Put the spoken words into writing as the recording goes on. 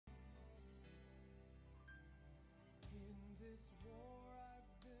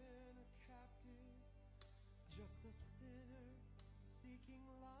just a sinner seeking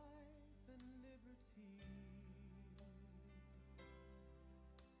life and liberty.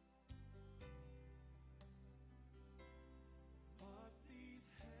 But these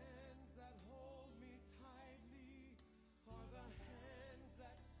hands that hold me tightly are the hands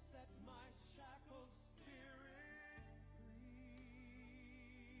that set my shackled spirit free.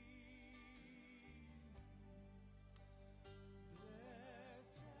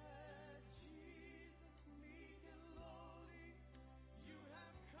 Blessed Jesus, meek and lowly, you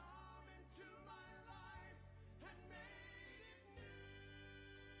have come into my life and made it new.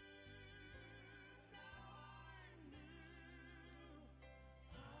 Now I'm new,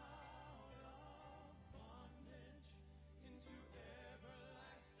 out of bondage into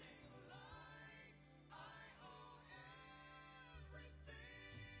everlasting light. I owe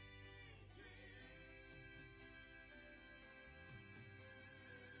everything to you.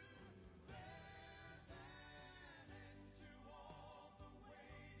 There's an end to all the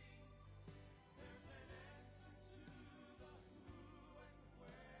waiting. There's an answer to the who and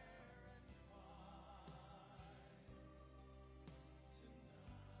where and why.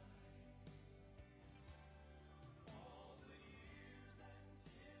 Tonight, all the years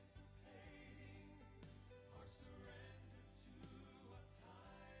anticipating are surrendered to a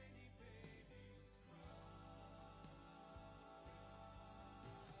tiny baby's cry.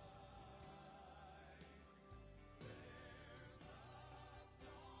 There's a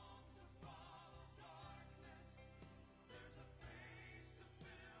dawn to follow darkness. There's a face to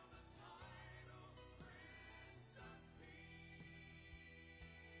fill the title, Prince of Peace.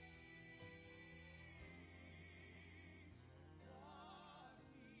 What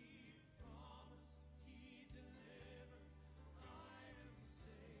he promised, he delivered. I am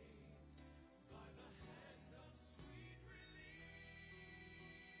saved by the hand of sweet release.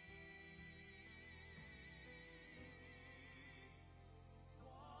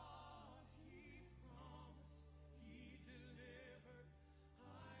 What he promised, he delivered.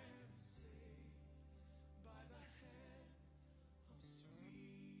 I am saved by the hand of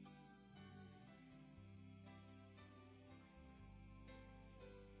sweet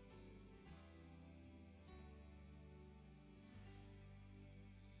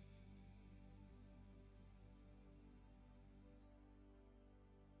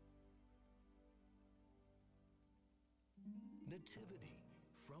Nativity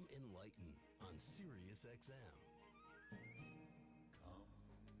from Enlighten on Sirius XM.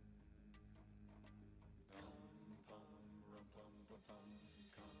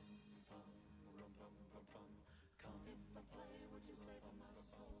 If I play, would you save my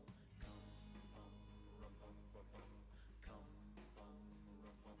soul? They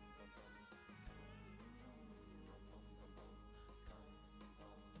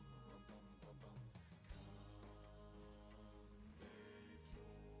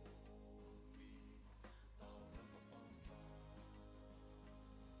told me the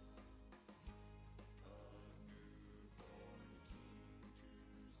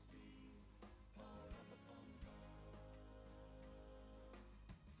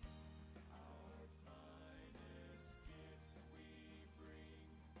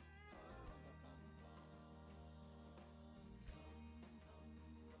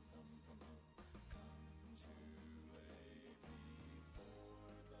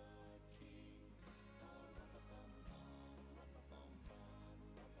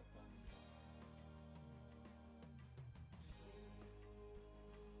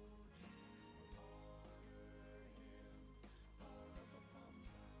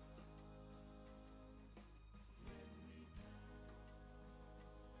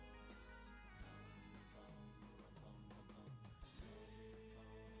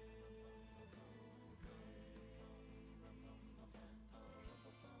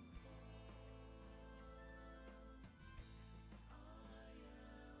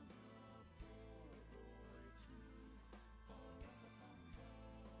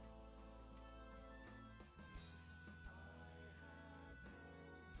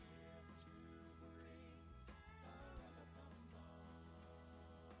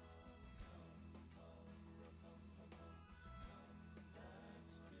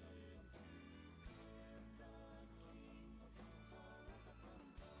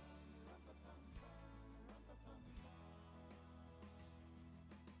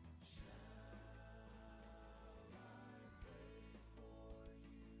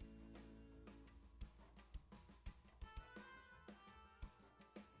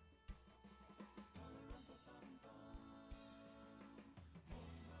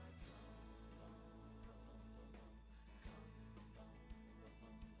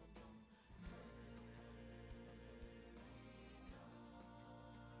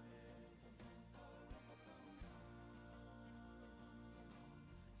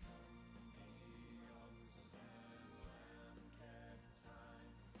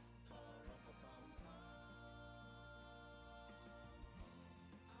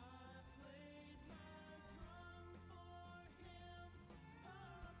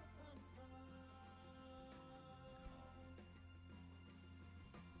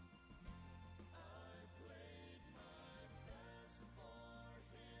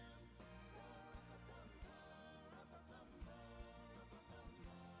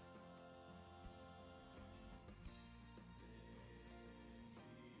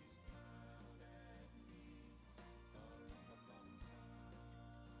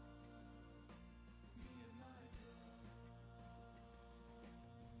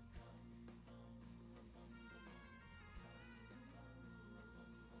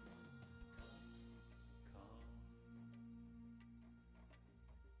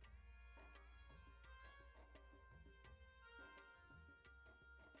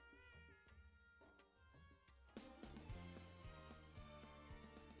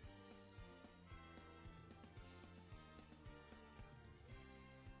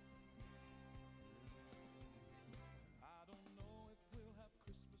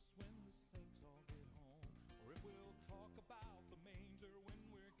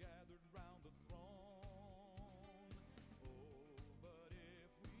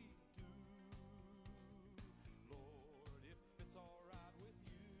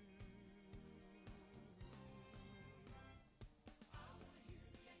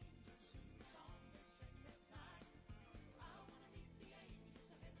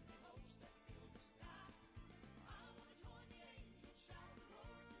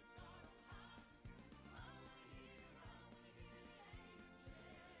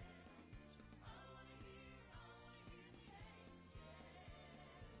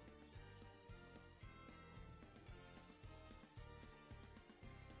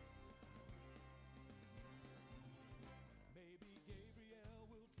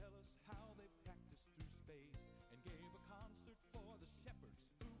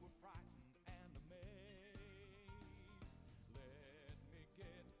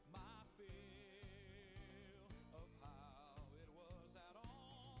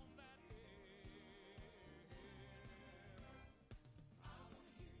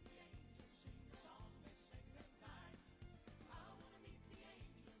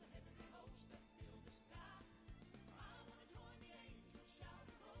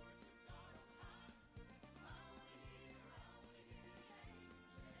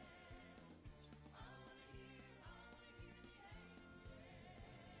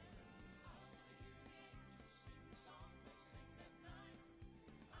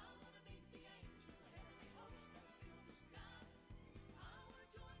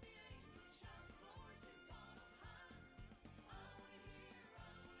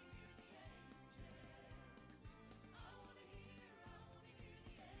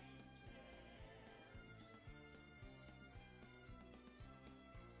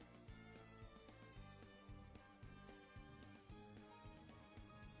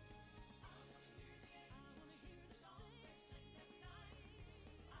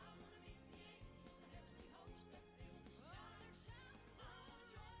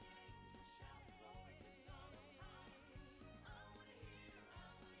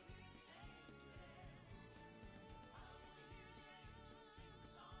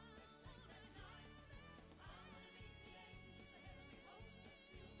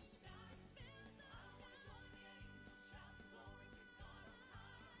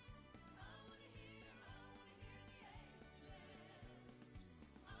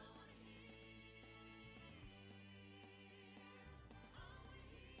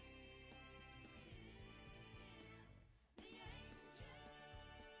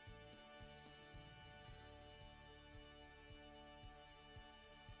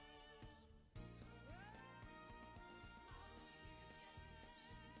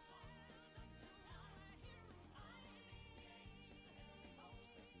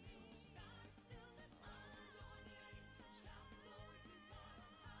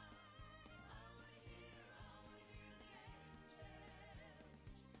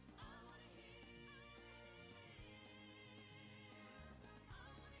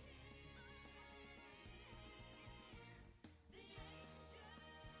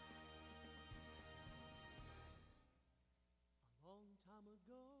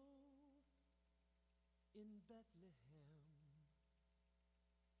in Bethlehem.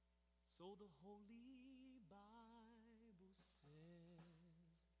 So the Holy Bible says,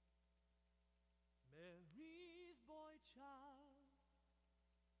 Mary's boy child,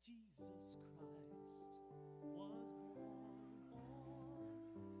 Jesus Christ, was born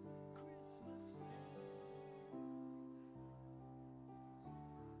on Christmas Day.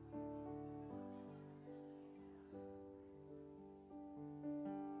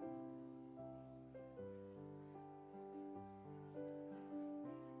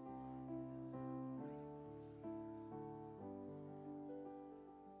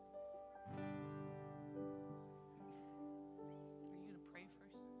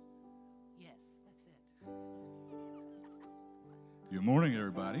 Good morning,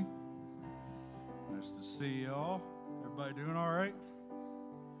 everybody. Nice to see y'all. Everybody doing all right?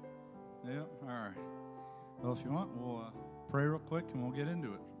 Yeah, all right. Well, if you want, we'll pray real quick and we'll get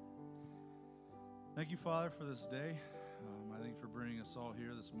into it. Thank you, Father, for this day. I thank you for bringing us all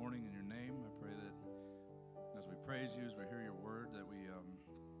here this morning in your name. I pray that as we praise you, as we hear your word, that we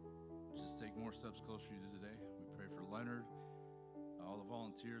just take more steps closer to you today. We pray for Leonard, all the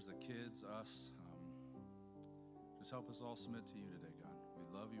volunteers, the kids, us. Just help us all submit to you today, God. We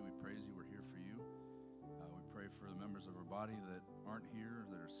love you. We praise you. We're here for you. We pray for the members of our body that aren't here,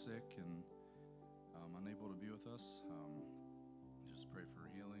 that are sick and unable to be with us. Just pray for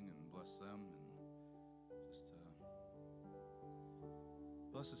healing and bless them. And just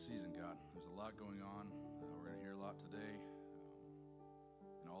bless the season, God. There's a lot going on. We're going to hear a lot today.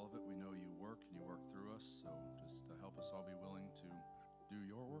 And all of it, we know you work and you work through us. So just help us all be willing to do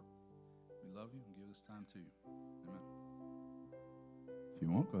your work. We love you and give this time to you. Amen. If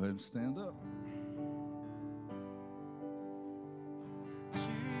you want, go ahead and stand up.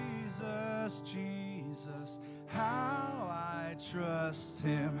 Jesus, Jesus, how I trust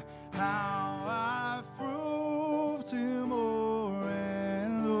him, how I've proved him more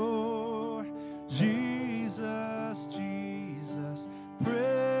and more. Jesus, Jesus,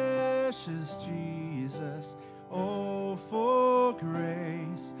 precious Jesus, oh, for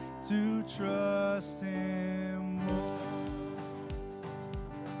grace to trust him more.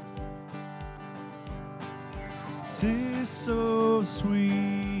 'Tis so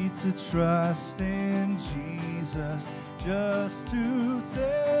sweet to trust in Jesus, just to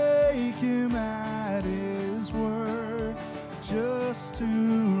take him at his word, just to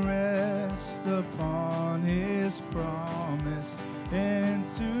rest upon his promise, and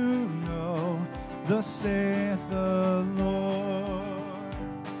to know thus saith the Lord.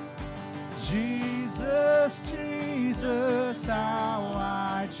 Jesus, Jesus, how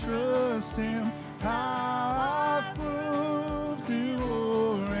I trust him, how I've proved him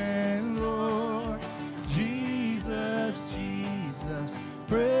more and more. Jesus, Jesus,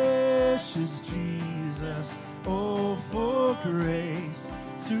 precious Jesus, oh, for grace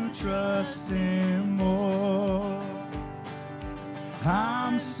to trust him more.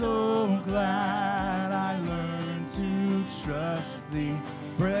 I'm so glad I learned to trust thee,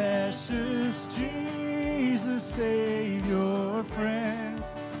 precious Jesus, Savior, friend.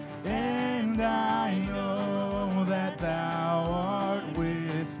 And I know that thou art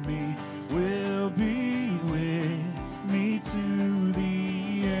with me, will be with me to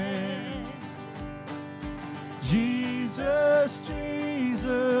the end. Jesus,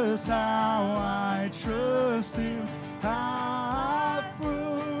 Jesus, how I trust him, how I've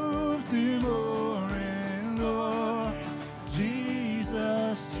proved him more and more.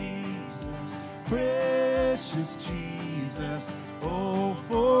 Jesus, Jesus, precious Jesus, oh,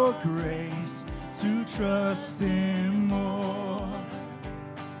 for grace to trust him more.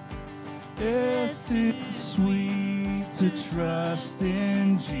 Yes, 'tis sweet to trust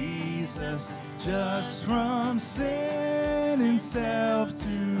in Jesus, just from sin and self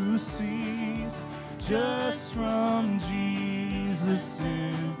to cease, just from Jesus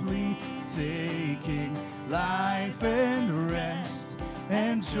simply taking life and rest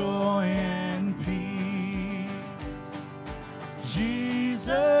and joy and peace.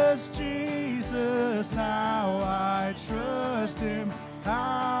 Jesus, Jesus, how I trust him,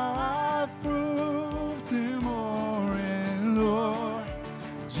 how I've proved him more and more.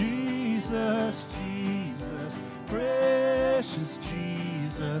 Jesus, Jesus, precious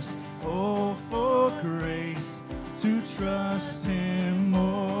Jesus, oh, for grace to trust him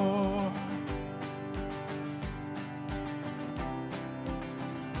more.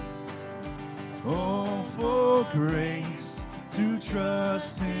 Oh, for grace to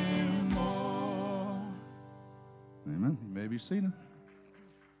trust him more. Amen. You may be seated.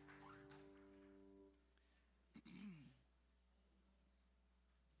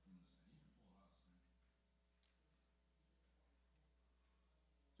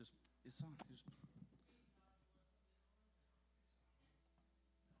 It's on.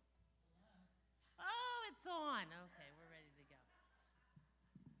 Oh, it's on. Okay, we're ready to go.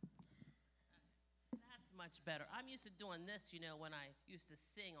 That's much better. I'm used to doing this, when I used to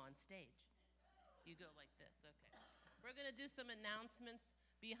sing on stage. You go like this, okay. We're going to do some announcements.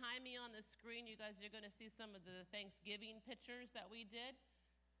 Behind me on the screen, you guys are going to see some of the Thanksgiving pictures that we did.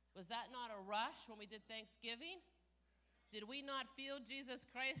 Was that not a rush when we did Thanksgiving? Did we not feel Jesus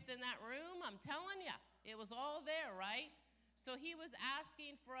Christ in that room? I'm telling you, it was all there, right? So he was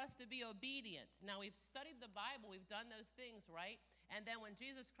asking for us to be obedient. Now, we've studied the Bible. We've done those things, right? And then when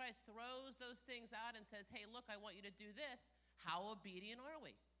Jesus Christ throws those things out and says, hey, look, I want you to do this, how obedient are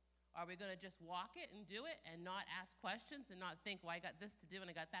we? Are we going to just walk it and do it and not ask questions and not think, well, I got this to do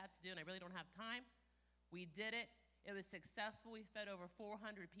and I got that to do and I really don't have time? We did it. It was successful. We fed over 400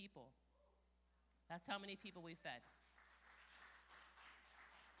 people. That's how many people we fed.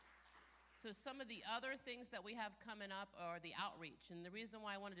 So some of the other things that we have coming up are the outreach. And the reason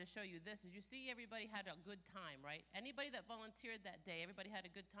why I wanted to show you this is you see everybody had a good time, right? Anybody that volunteered that day, everybody had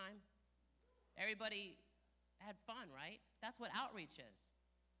a good time? Everybody had fun, right? That's what outreach is.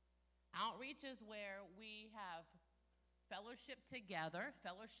 Outreach is where we have fellowship together,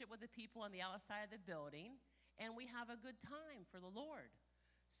 fellowship with the people on the outside of the building, and we have a good time for the Lord.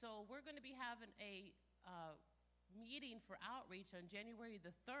 So we're going to be having a meeting for outreach on January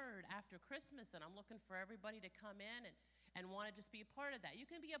the 3rd after Christmas, and I'm looking for everybody to come in and want to just be a part of that. You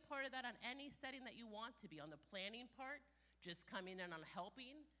can be a part of that on any setting that you want to be. On the planning part, just coming in on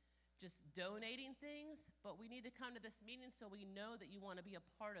helping, just donating things, but we need to come to this meeting so we know that you want to be a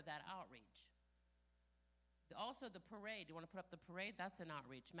part of that outreach. Also, the parade. You want to put up the parade? That's an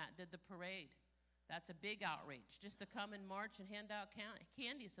outreach. Matt did the parade. That's a big outreach, just to come and march and hand out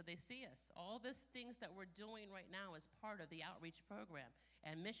candy so they see us. All these things that we're doing right now is part of the outreach program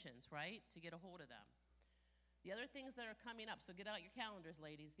and missions, right, to get a hold of them. The other things that are coming up, so get out your calendars,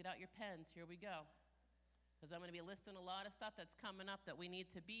 ladies. Get out your pens. Here we go. Because I'm going to be listing a lot of stuff that's coming up that we need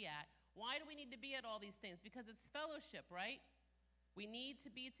to be at. Why do we need to be at all these things? Because it's fellowship, right? We need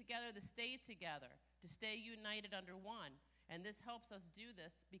to be together to stay together, to stay united under one. And this helps us do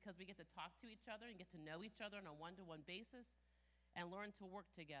this because we get to talk to each other and get to know each other on a one-to-one basis and learn to work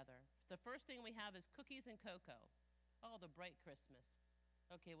together. The first thing we have is cookies and cocoa. Oh, the Bright Christmas.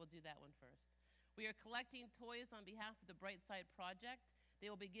 Okay, we'll do that one first. We are collecting toys on behalf of the Bright Side Project. They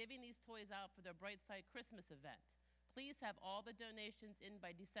will be giving these toys out for their Bright Side Christmas event. Please have all the donations in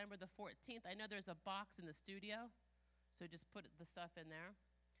by December the 14th. I know there's a box in the studio, so just put the stuff in there.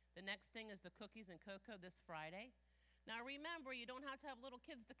 The next thing is the cookies and cocoa this Friday. Now remember, you don't have to have little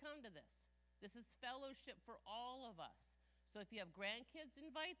kids to come to this. This is fellowship for all of us. So if you have grandkids,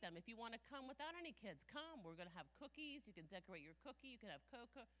 invite them. If you want to come without any kids, come. We're going to have cookies. You can decorate your cookie. You can have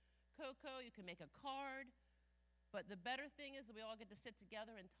cocoa. You can make a card. But the better thing is that we all get to sit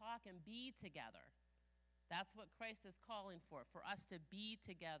together and talk and be together. That's what Christ is calling for us to be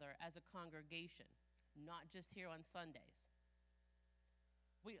together as a congregation, not just here on Sundays.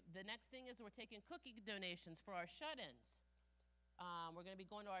 The next thing is we're taking cookie donations for our shut-ins. We're going to be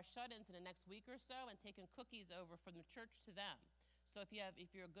going to our shut-ins in the next week or so and taking cookies over from the church to them. So if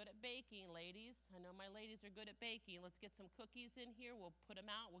you're good at baking, ladies, I know my ladies are good at baking. Let's get some cookies in here. We'll put them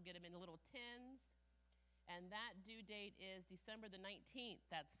out. We'll get them in little tins. And that due date is December the 19th.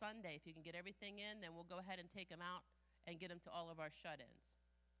 That's Sunday. If you can get everything in, then we'll go ahead and take them out and get them to all of our shut-ins.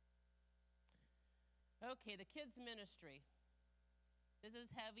 Okay, the kids' ministry. This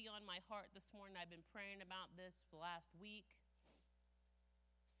is heavy on my heart this morning. I've been praying about this for the last week.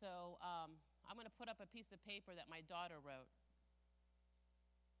 So I'm going to put up a piece of paper that my daughter wrote.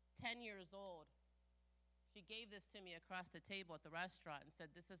 10 years old. She gave this to me across the table at the restaurant and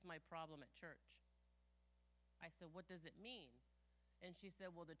said, "This is my problem at church." I said, "What does it mean?" And she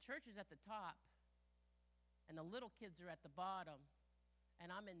said, "Well, the church is at the top, and the little kids are at the bottom, and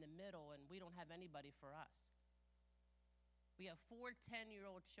I'm in the middle, and we don't have anybody for us." We have 4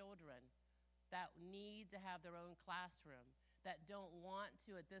 10-year-old children that need to have their own classroom, that don't want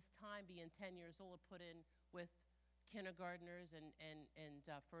to, at this time, being 10 years old, put in with kindergartners and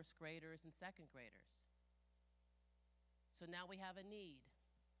first graders and second graders. So now we have a need.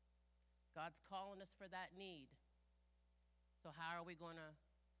 God's calling us for that need. So how are we going to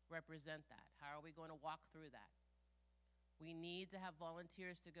represent that? How are we going to walk through that? We need to have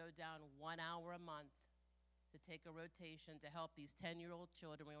volunteers to go down 1 hour a month to take a rotation to help these 10-year-old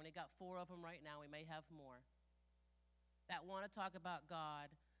children. We only got 4 of them right now. We may have more. That want to talk about God,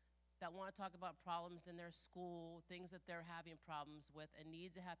 that want to talk about problems in their school, things that they're having problems with, and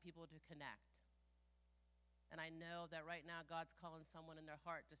need to have people to connect. And I know that right now God's calling someone in their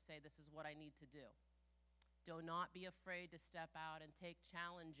heart to say, this is what I need to do. Do not be afraid to step out and take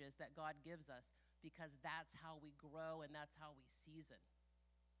challenges that God gives us, because that's how we grow and that's how we season.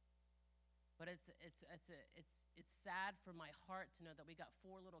 But it's sad for my heart to know that we got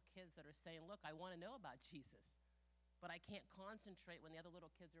 4 little kids that are saying, look, I want to know about Jesus, but I can't concentrate when the other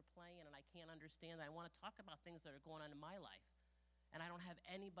little kids are playing, and I can't understand. I want to talk about things that are going on in my life. And I don't have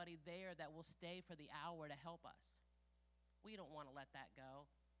anybody there that will stay for the hour to help us. We don't want to let that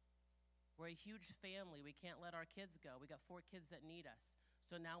go. We're a huge family. We can't let our kids go. We got 4 kids that need us.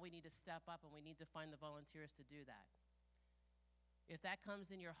 So now we need to step up, and we need to find the volunteers to do that. If that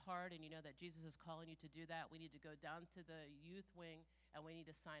comes in your heart and you know that Jesus is calling you to do that, we need to go down to the youth wing, and we need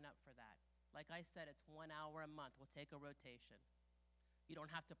to sign up for that. Like I said, it's 1 hour a month. We'll take a rotation. You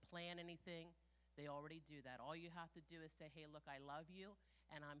don't have to plan anything. They already do that. All you have to do is say, hey, look, I love you,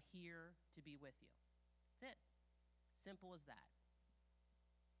 and I'm here to be with you. That's it. Simple as that.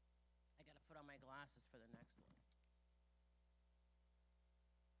 I got to put on my glasses for the next one.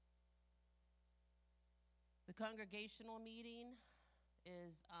 The congregational meeting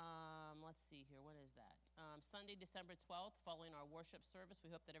is, let's see here, when is that? Sunday, December 12th, following our worship service. We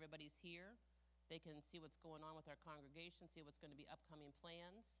hope that everybody's here. They can see what's going on with our congregation, see what's going to be upcoming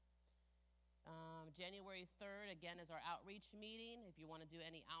plans. January 3rd, again, is our outreach meeting. If you want to do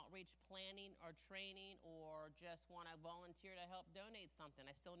any outreach planning or training, or just want to volunteer to help donate something,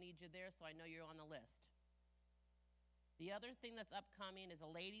 I still need you there, so I know you're on the list. The other thing that's upcoming is a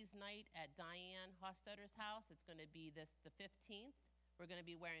ladies' night at Diane Hostetter's house. It's going to be the 15th. We're going to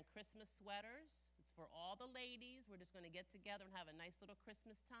be wearing Christmas sweaters. It's for all the ladies. We're just going to get together and have a nice little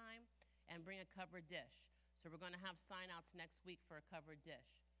Christmas time and bring a covered dish. So we're going to have sign-outs next week for a covered dish.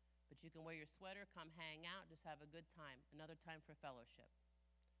 But you can wear your sweater, come hang out, just have a good time. Another time for fellowship.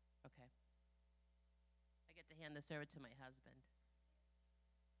 Okay. I get to hand this over to my husband.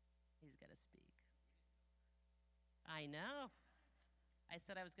 He's got to speak. I know. I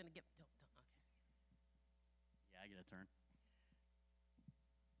said I was going to get, don't, okay. Yeah, I get a turn.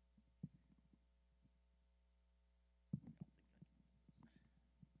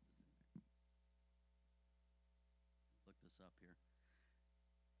 Look this up here.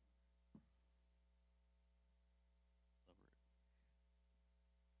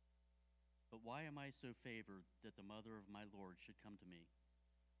 But why am I so favored that the mother of my Lord should come to me?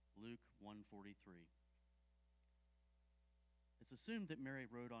 Luke 1:43. It's assumed that Mary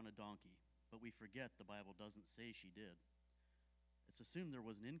rode on a donkey, but we forget the Bible doesn't say she did. It's assumed there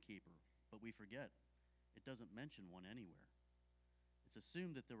was an innkeeper, but we forget it doesn't mention one anywhere. It's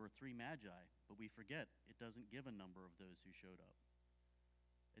assumed that there were 3 magi, but we forget it doesn't give a number of those who showed up.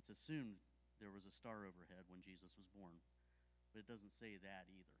 It's assumed there was a star overhead when Jesus was born, but it doesn't say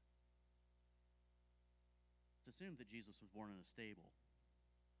that either. It's assumed that Jesus was born in a stable,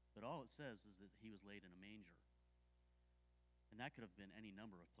 but all it says is that he was laid in a manger. And that could have been any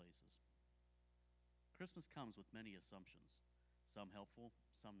number of places. Christmas comes with many assumptions, some helpful,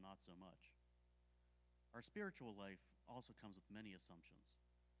 some not so much. Our spiritual life also comes with many assumptions,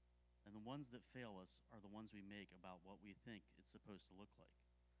 and the ones that fail us are the ones we make about what we think it's supposed to look like.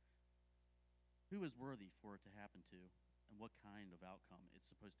 Who is worthy for it to happen to, and what kind of outcome it's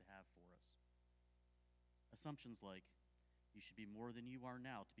supposed to have for us? Assumptions like, you should be more than you are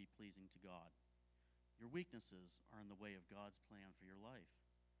now to be pleasing to God. Your weaknesses are in the way of God's plan for your life.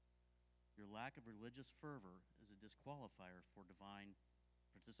 Your lack of religious fervor is a disqualifier for divine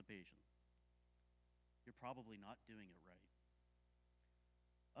participation. You're probably not doing it right.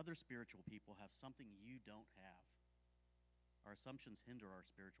 Other spiritual people have something you don't have. Our assumptions hinder our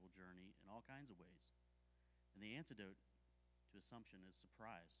spiritual journey in all kinds of ways. And the antidote to assumption is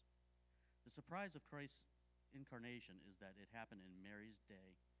surprise. The surprise of Christ's incarnation is that it happened in Mary's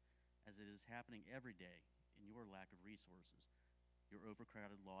day, as it is happening every day in your lack of resources, your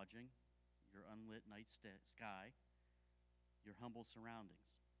overcrowded lodging, your unlit night sky, your humble surroundings.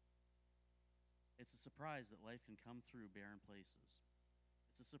 It's a surprise that life can come through barren places.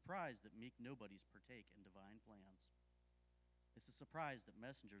 It's a surprise that meek nobodies partake in divine plans. It's a surprise that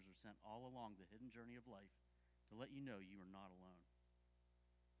messengers are sent all along the hidden journey of life to let you know you are not alone.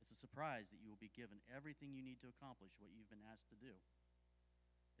 It's a surprise that you will be given everything you need to accomplish what you've been asked to do.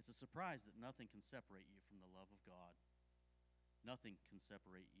 It's a surprise that nothing can separate you from the love of God. Nothing can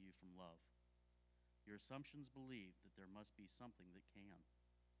separate you from love. Your assumptions believe that there must be something that can.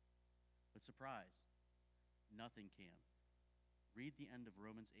 But surprise, nothing can. Read the end of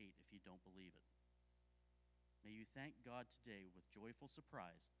Romans 8 if you don't believe it. May you thank God today with joyful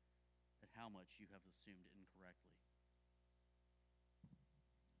surprise at how much you have assumed incorrectly.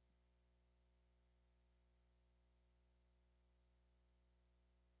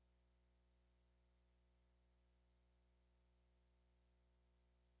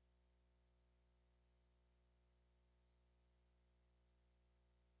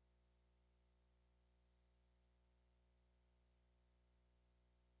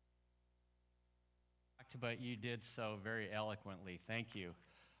 talked, but you did so very eloquently. Thank you.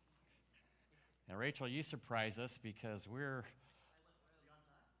 And Rachel, you surprised us because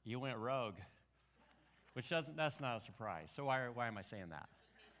you went rogue, which that's not a surprise. So why am I saying that?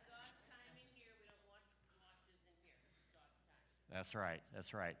 It's God's time in here. We don't watch watches in here. It's God's time. That's right.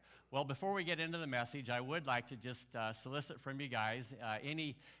 That's right. Well, before we get into the message, I would like to just solicit from you guys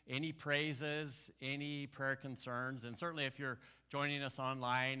any praises, any prayer concerns, and certainly if you're joining us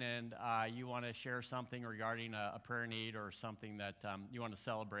online and you want to share something regarding a prayer need or something that you want to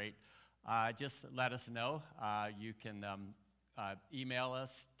celebrate, just let us know. You can email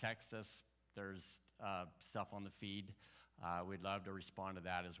us, text us. There's stuff on the feed. We'd love to respond to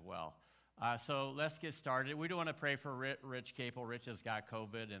that as well. So let's get started. We do want to pray for Rich Capel. Rich has got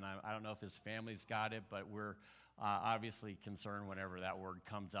COVID, and I don't know if his family's got it, but we're obviously concerned whenever that word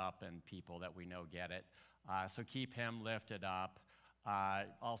comes up and people that we know get it. So keep him lifted up.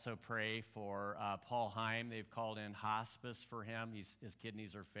 Also pray for Paul Heim. They've called in hospice for him. His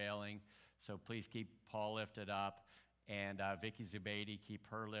kidneys are failing, so please keep Paul lifted up. And Vicky Zubaidi, keep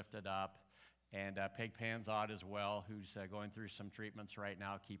her lifted up. And Peg Panzot as well, who's going through some treatments right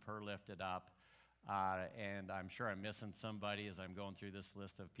now. Keep her lifted up. And I'm sure I'm missing somebody as I'm going through this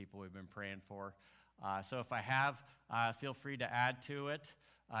list of people we've been praying for. So if I have, feel free to add to it.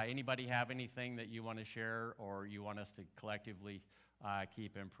 Anybody have anything that you want to share or you want us to collectively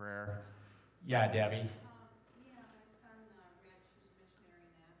keep in prayer? Yeah, Debbie. Yeah, my son, Rich, who's a missionary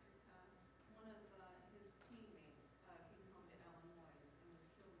in Africa, one of his teammates came home to Illinois and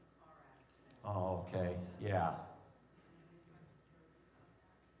was killed in a car accident. Oh, okay, yeah.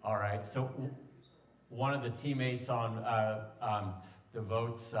 All right, so one of the teammates on the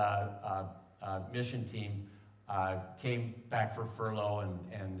Votes mission team came back for furlough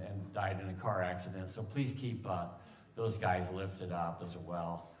and died in a car accident. So please keep those guys lifted up as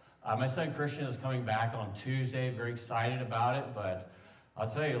well. My son Christian is coming back on Tuesday, very excited about it, but I'll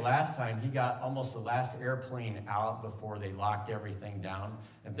tell you, last time he got almost the last airplane out before they locked everything down,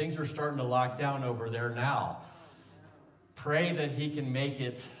 and things are starting to lock down over there now. Pray that he can make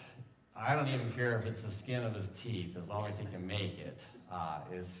it. I don't even care if it's the skin of his teeth, as long as he can make it.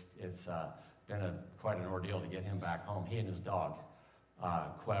 It's been quite an ordeal to get him back home, he and his dog,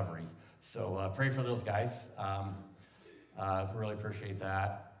 Quevery. So pray for those guys. Really appreciate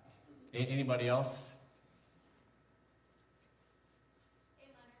that. Anybody else? Hey,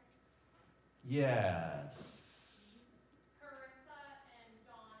 Leonard. Yes. Carissa and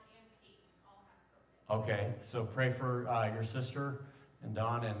Dawn and Peyton all have COVID. Okay, so pray for your sister and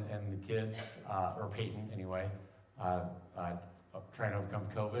Dawn and the kids, or Peyton anyway, trying to overcome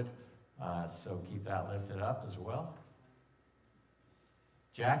COVID. So keep that lifted up as well.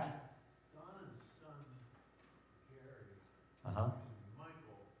 Jack? Donna's son, Gary, Uh-huh.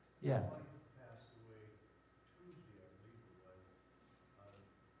 Michael, Yeah. his wife passed away Tuesday, I believe it was.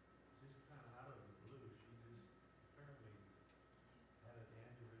 Just kind of out of the blue, she just apparently had an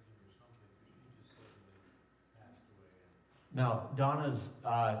aneurysm or something, but she just suddenly passed away. And Now, Donna's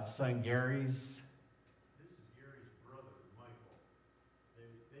son Gary's. this is Gary's brother, Michael. They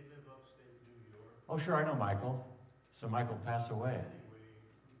live upstate New York. Oh, sure, I know Michael. So Michael passed away. Anyway,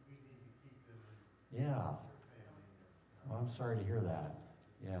 we need to keep them in Yeah. their family. Well, I'm sorry to hear that.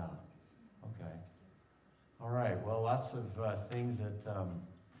 Yeah. Okay. All right. Well, lots of things that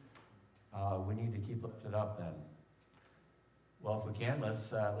we need to keep lifted up then. Well, if we can,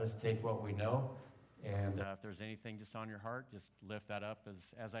 let's take what we know, and if there's anything just on your heart, just lift that up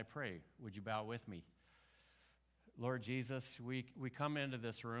as I pray. Would you bow with me? Lord Jesus, we come into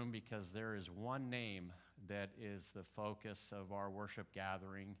this room because there is one name that is the focus of our worship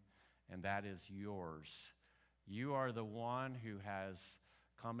gathering, and that is yours. You are the one who has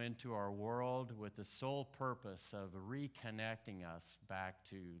come into our world with the sole purpose of reconnecting us back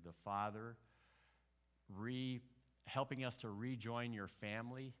to the Father, helping us to rejoin your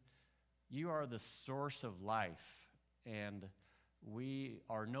family. You are the source of life, and we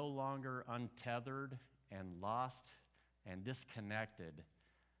are no longer untethered and lost and disconnected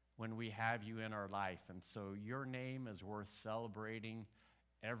when we have you in our life. And so your name is worth celebrating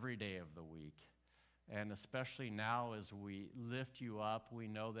every day of the week. And especially now as we lift you up, we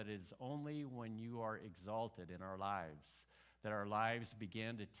know that it is only when you are exalted in our lives that our lives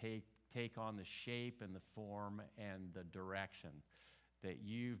begin to take on the shape and the form and the direction that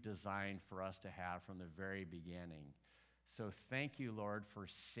you've designed for us to have from the very beginning. So thank you, Lord, for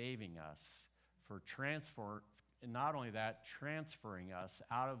saving us, for not only that, transferring us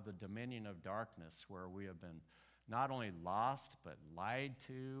out of the dominion of darkness where we have been not only lost, but lied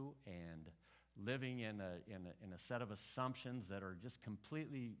to and living in a set of assumptions that are just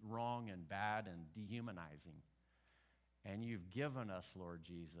completely wrong and bad and dehumanizing. And you've given us, Lord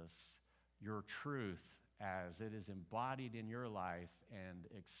Jesus, your truth as it is embodied in your life and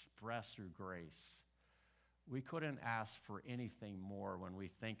expressed through grace. We couldn't ask for anything more when we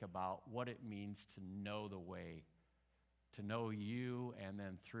think about what it means to know the way, to know you, and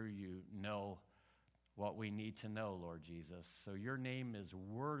then through you know what we need to know, Lord Jesus. So your name is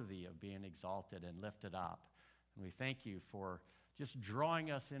worthy of being exalted and lifted up. And we thank you for just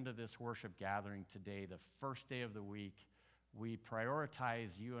drawing us into this worship gathering today, the first day of the week. We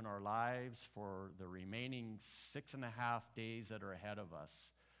prioritize you in our lives for the remaining 6.5 days that are ahead of us,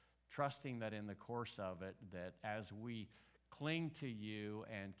 trusting that in the course of it, that as we cling to you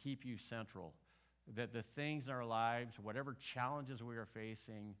and keep you central, that the things in our lives, whatever challenges we are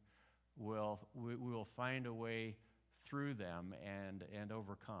facing, we will find a way through them and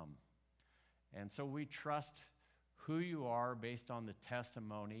overcome. And so we trust who you are based on the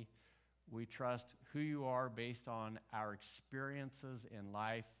testimony. We trust who you are based on our experiences in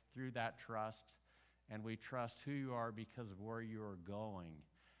life through that trust. And we trust who you are because of where you are going.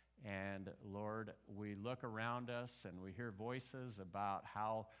 And Lord, we look around us and we hear voices about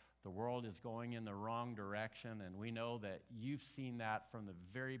how the world is going in the wrong direction. And we know that you've seen that from the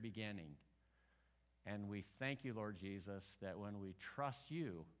very beginning. And we thank you, Lord Jesus, that when we trust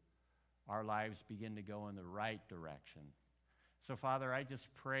you, our lives begin to go in the right direction. So, Father, I just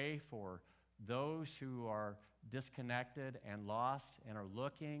pray for those who are disconnected and lost and are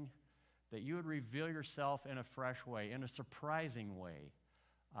looking, that you would reveal yourself in a fresh way, in a surprising way,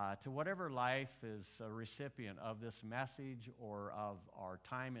 to whatever life is a recipient of this message or of our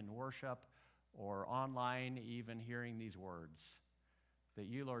time in worship or online, even hearing these words, that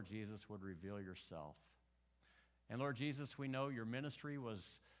you, Lord Jesus, would reveal yourself. And Lord Jesus, we know your ministry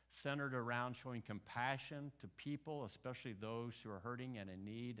was centered around showing compassion to people, especially those who are hurting and in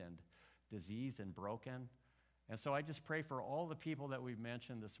need and diseased and broken. And so I just pray for all the people that we've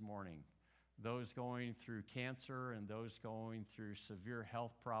mentioned this morning, those going through cancer and those going through severe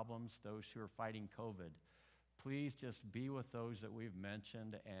health problems, those who are fighting COVID. Please just be with those that we've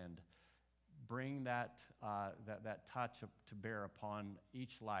mentioned and bring that touch to bear upon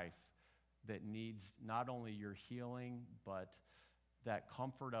each life that needs not only your healing, but that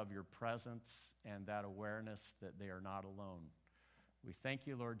comfort of your presence and that awareness that they are not alone. We thank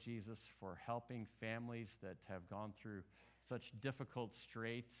you, Lord Jesus, for helping families that have gone through such difficult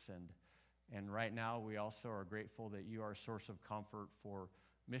straits. And right now, we also are grateful that you are a source of comfort for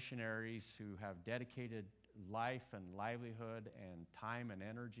missionaries who have dedicated life and livelihood and time and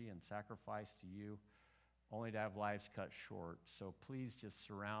energy and sacrifice to you, only to have lives cut short. So please just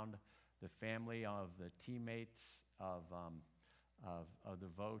surround the family of the teammates of the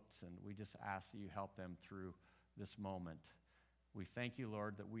votes, and we just ask that you help them through this moment. We thank you,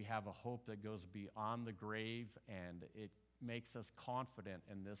 Lord, that we have a hope that goes beyond the grave, and it makes us confident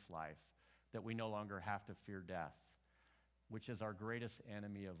in this life that we no longer have to fear death, which is our greatest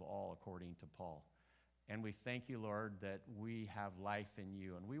enemy of all, according to Paul. And we thank you, Lord, that we have life in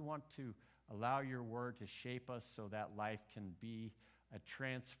you, and we want to allow your word to shape us so that life can be a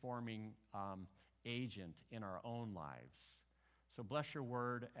transforming agent in our own lives. So bless your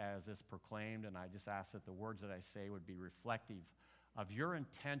word as it's proclaimed, and I just ask that the words that I say would be reflective of your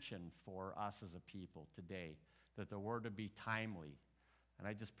intention for us as a people today, that the word would be timely. And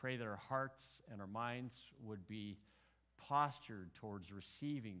I just pray that our hearts and our minds would be postured towards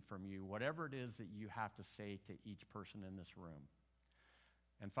receiving from you whatever it is that you have to say to each person in this room.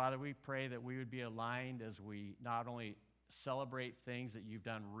 And Father, we pray that we would be aligned as we not only celebrate things that you've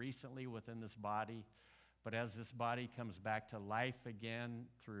done recently within this body, but as this body comes back to life again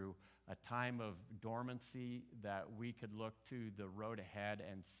through a time of dormancy, that we could look to the road ahead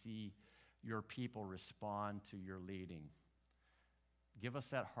and see your people respond to your leading. Give us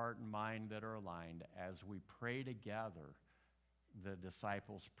that heart and mind that are aligned as we pray together the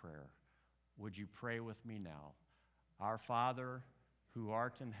disciples' prayer. Would you pray with me now? Our Father, who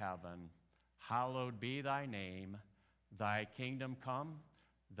art in heaven, hallowed be thy name. Thy kingdom come,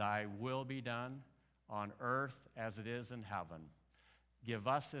 thy will be done, on earth as it is in heaven. Give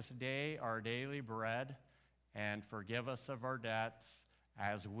us this day our daily bread, and forgive us of our debts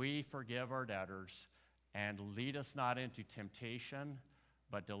as we forgive our debtors. And lead us not into temptation,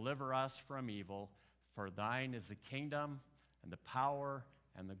 but deliver us from evil. For thine is the kingdom, and the power,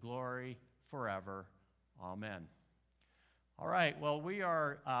 and the glory forever. Amen. All right, well, we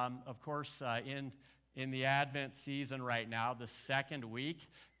are, of course, in the Advent season right now, the second week.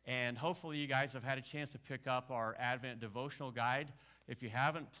 And hopefully you guys have had a chance to pick up our Advent devotional guide. If you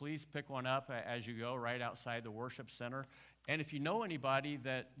haven't, please pick one up as you go right outside the worship center. And if you know anybody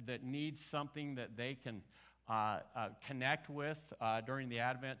that needs something that they can connect with during the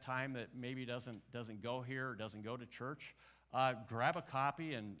Advent time that maybe doesn't go here or doesn't go to church, grab a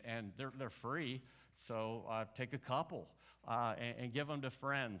copy, and they're free. So take a couple and give them to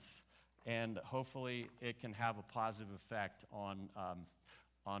friends, and hopefully it can have a positive effect on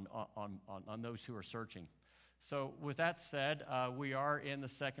those who are searching. So with that said, we are in the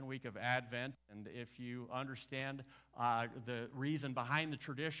second week of Advent, and if you understand the reason behind the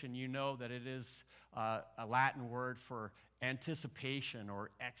tradition, you know that it is a Latin word for anticipation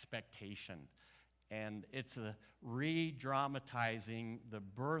or expectation. And it's a re-dramatizing the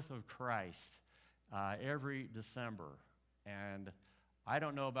birth of Christ every December. And I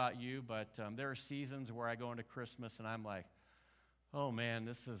don't know about you, but there are seasons where I go into Christmas and I'm like, oh man,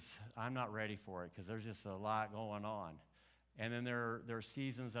 I'm not ready for it because there's just a lot going on. And then there are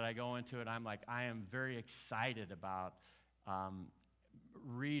seasons that I go into it, I'm like, I am very excited about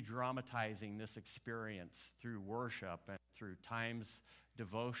re-dramatizing this experience through worship and through times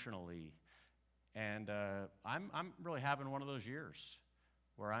devotionally. And I'm really having one of those years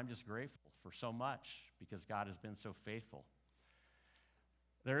where I'm just grateful for so much because God has been so faithful.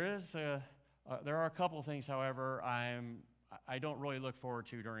 There are a couple of things, however, I don't really look forward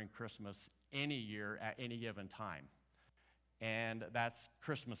to during Christmas any year at any given time, and that's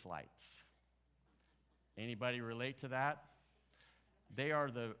Christmas lights. Anybody relate to that? They are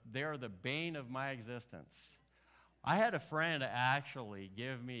the bane of my existence. I had a friend actually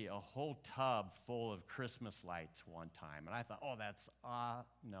give me a whole tub full of Christmas lights one time, and I thought, oh,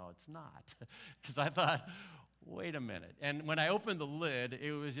 no, it's not, because I thought, wait a minute. And when I opened the lid,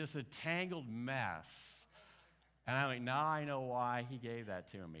 it was just a tangled mess. And I'm like, now I know why he gave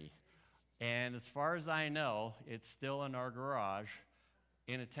that to me. And as far as I know, it's still in our garage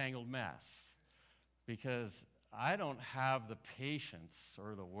in a tangled mess because I don't have the patience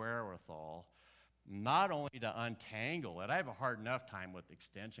or the wherewithal not only to untangle it. I have a hard enough time with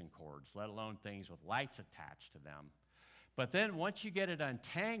extension cords, let alone things with lights attached to them. But then once you get it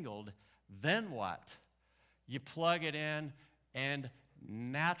untangled, then what? You plug it in, and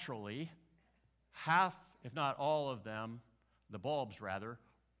naturally, half, if not all of them, the bulbs rather,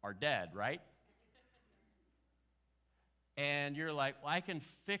 are dead, right? And you're like, well, I can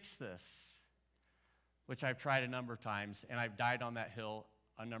fix this, which I've tried a number of times, and I've died on that hill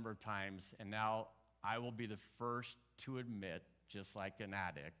a number of times, and now I will be the first to admit, just like an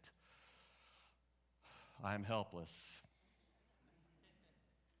addict, I'm helpless,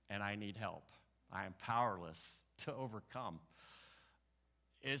 and I need help. I am powerless to overcome.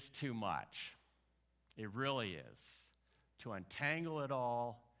 It's too much. It really is. To untangle it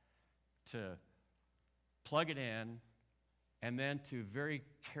all, to plug it in, and then to very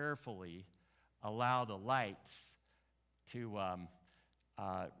carefully allow the lights to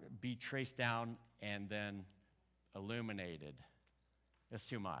be traced down and then illuminated. It's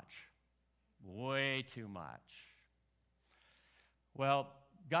too much. Way too much. Well,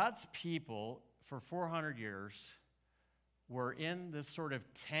 God's people for 400 years were in this sort of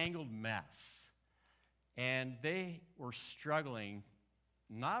tangled mess. And they were struggling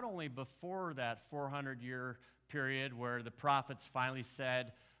not only before that 400-year period where the prophets finally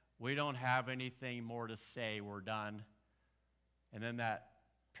said, we don't have anything more to say, we're done. And then that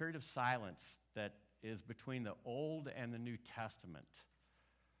period of silence that is between the Old and the New Testament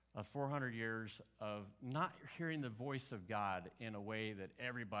of 400 years of not hearing the voice of God in a way that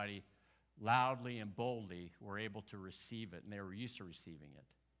everybody loudly and boldly were able to receive it, and they were used to receiving it.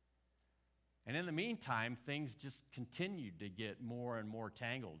 And in the meantime, things just continued to get more and more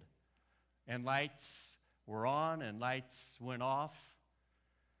tangled. And lights were on and lights went off.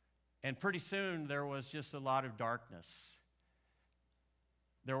 And pretty soon there was just a lot of darkness.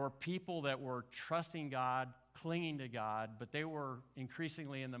 There were people that were trusting God, clinging to God, but they were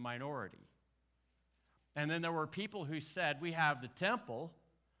increasingly in the minority. And then there were people who said, we have the temple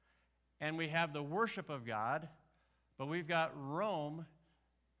and we have the worship of God, but we've got Rome,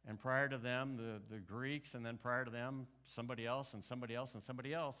 and prior to them, the Greeks, and then prior to them, somebody else and somebody else and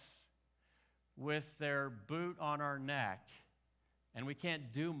somebody else, with their boot on our neck. And we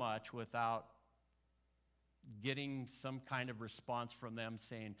can't do much without getting some kind of response from them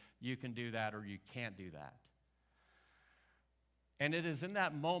saying, you can do that or you can't do that. And it is in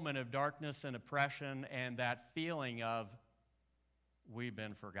that moment of darkness and oppression and that feeling of, we've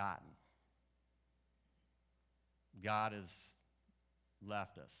been forgotten. God has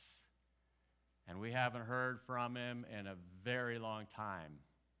left us. And we haven't heard from him in a very long time.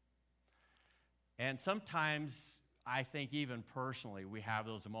 And sometimes I think even personally, we have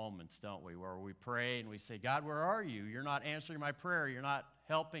those moments, don't we, where we pray and we say, God, where are you? You're not answering my prayer. You're not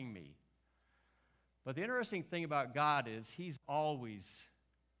helping me. But the interesting thing about God is he's always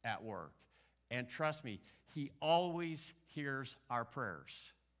at work. And trust me, he always hears our prayers.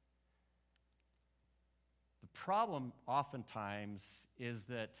 The problem oftentimes is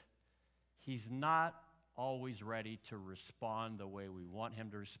that he's not always ready to respond the way we want him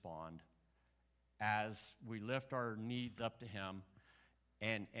to respond as we lift our needs up to him,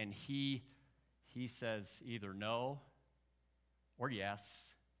 and he says either no or yes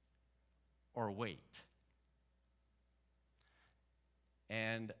or wait.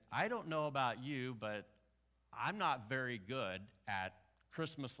 And I don't know about you, but I'm not very good at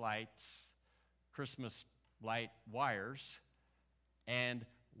Christmas lights, Christmas light wires, and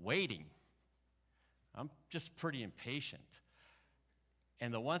waiting. I'm just pretty impatient.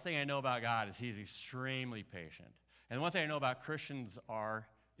 And the one thing I know about God is he's extremely patient. And the one thing I know about Christians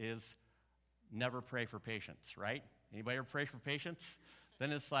is never pray for patience, right? Anybody ever pray for patience?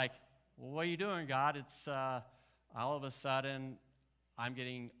 Then it's like, well, what are you doing, God? It's all of a sudden I'm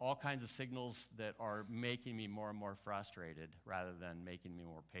getting all kinds of signals that are making me more and more frustrated rather than making me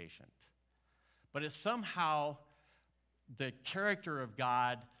more patient. But it's somehow the character of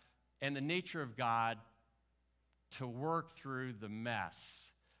God and the nature of God to work through the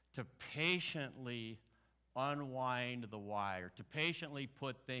mess, to patiently unwind the wire, to patiently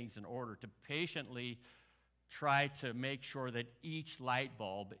put things in order, to patiently try to make sure that each light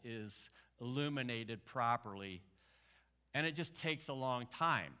bulb is illuminated properly. And it just takes a long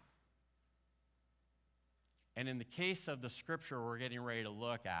time. And in the case of the scripture we're getting ready to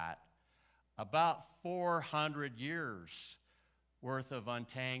look at, about 400 years worth of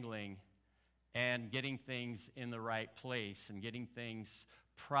untangling and getting things in the right place and getting things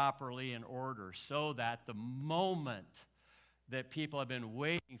properly in order so that the moment that people have been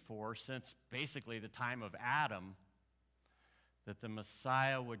waiting for since basically the time of Adam, that the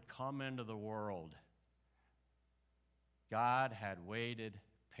Messiah would come into the world. God had waited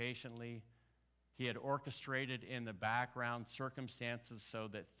patiently. He had orchestrated in the background circumstances so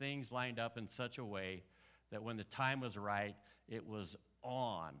that things lined up in such a way that when the time was right, it was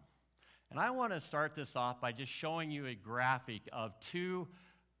on. And I want to start this off by just showing you a graphic of two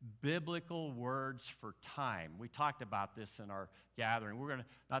biblical words for time. We talked about this in our gathering. We're going to,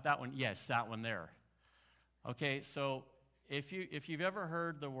 not that one, yes, that one there. Okay, so if you've ever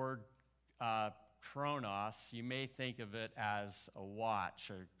heard the word chronos, you may think of it as a watch,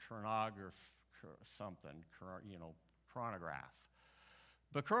 a chronograph, something, chronograph.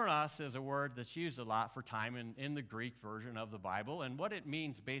 But chronos is a word that's used a lot for time in the Greek version of the Bible. And what it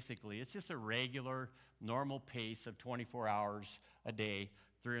means basically, it's just a regular, normal pace of 24 hours a day,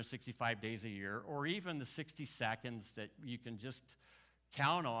 365 days a year, or even the 60 seconds that you can just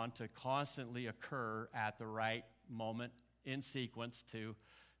count on to constantly occur at the right moment in sequence to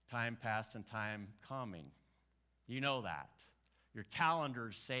time past and time coming. You know that. Your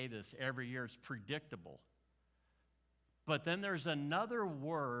calendars say this every year. It's predictable. But then there's another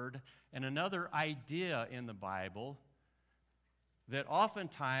word and another idea in the Bible that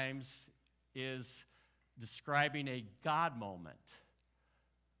oftentimes is describing a God moment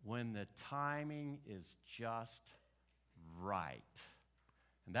when the timing is just right.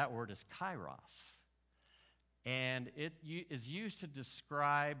 And that word is kairos. And it is used to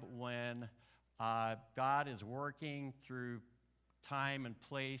describe when God is working through time and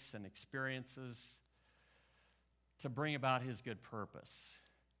place and experiences to bring about his good purpose.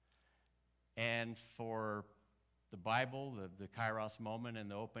 And for the Bible, the kairos moment in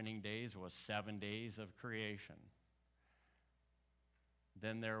the opening days was 7 days of creation.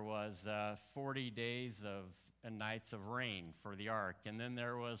 Then there was 40 days and nights of rain for the ark. And then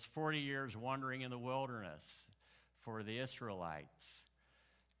there was 40 years wandering in the wilderness for the Israelites.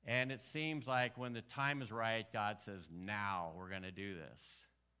 And it seems like when the time is right, God says, now we're going to do this.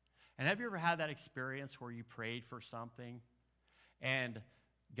 And have you ever had that experience where you prayed for something and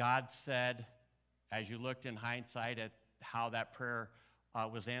God said, as you looked in hindsight at how that prayer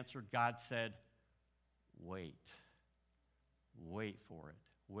was answered, God said, wait for it,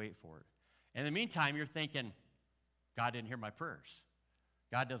 wait for it. In the meantime, you're thinking, God didn't hear my prayers.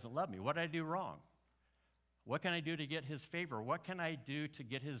 God doesn't love me. What did I do wrong? What can I do to get his favor? What can I do to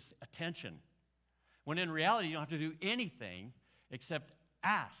get his attention? When in reality, you don't have to do anything except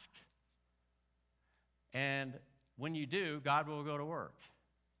ask. And when you do, God will go to work.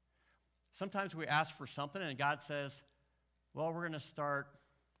 Sometimes we ask for something and God says, well, we're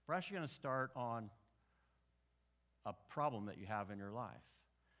actually going to start on a problem that you have in your life.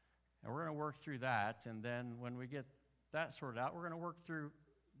 And we're going to work through that. And then when we get that sorted out, we're going to work through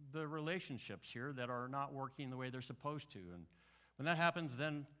the relationships here that are not working the way they're supposed to. And when that happens,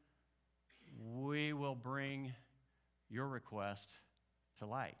 then we will bring your request to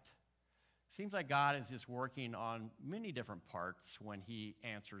light. Seems like God is just working on many different parts when he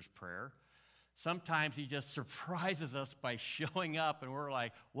answers prayer. Sometimes he just surprises us by showing up, and we're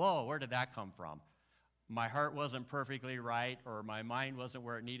like, whoa, where did that come from? My heart wasn't perfectly right, or my mind wasn't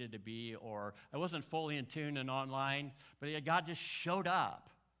where it needed to be, or I wasn't fully in tune and online, but God just showed up.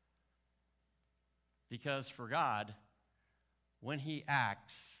 Because for God, when he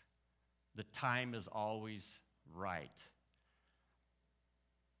acts, the time is always right.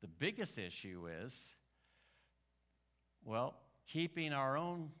 The biggest issue is, well, keeping our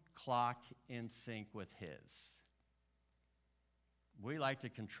own clock in sync with his. We like to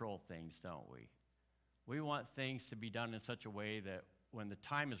control things, don't we? We want things to be done in such a way that when the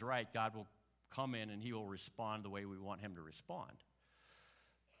time is right, God will come in and he will respond the way we want him to respond.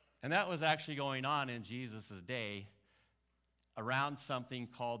 And that was actually going on in Jesus' day around something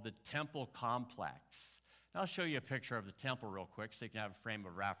called the temple complex. Now, I'll show you a picture of the temple real quick so you can have a frame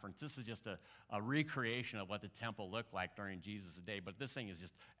of reference. This is just a recreation of what the temple looked like during Jesus' day, but this thing is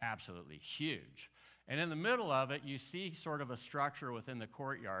just absolutely huge. And in the middle of it, you see sort of a structure within the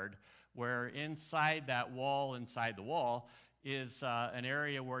courtyard where inside that wall, inside the wall, is an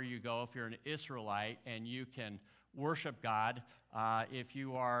area where you go if you're an Israelite and you can worship God. If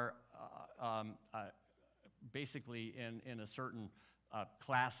you are basically in a certain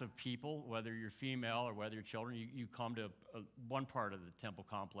class of people, whether you're female or whether you're children, you come to one part of the temple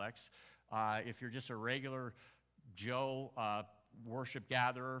complex. If you're just a regular Joe worship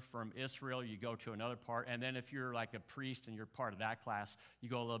gatherer from Israel, you go to another part. And then if you're like a priest and you're part of that class, you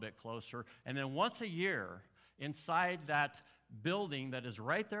go a little bit closer. And then once a year, inside that building that is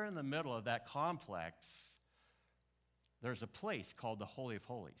right there in the middle of that complex, there's a place called the Holy of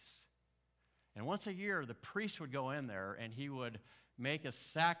Holies. And once a year, the priest would go in there and he would make a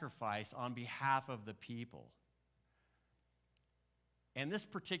sacrifice on behalf of the people. And this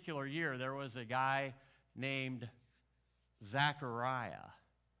particular year, there was a guy named Zechariah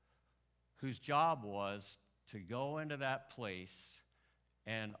whose job was to go into that place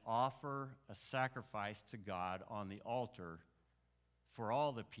and offer a sacrifice to God on the altar for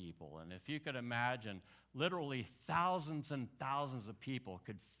all the people. And if you could imagine, literally thousands and thousands of people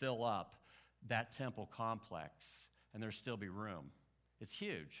could fill up that temple complex, and there'd still be room. It's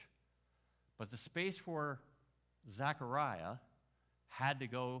huge. But the space where Zechariah had to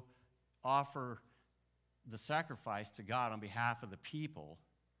go offer the sacrifice to God on behalf of the people,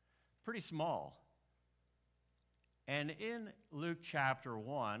 pretty small. And in Luke chapter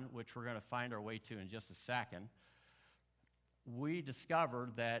 1, which we're going to find our way to in just a second, we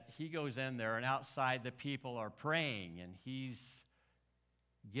discovered that he goes in there and outside the people are praying and he's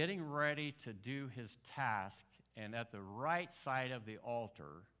getting ready to do his task, and at the right side of the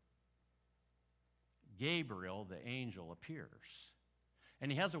altar, Gabriel, the angel, appears.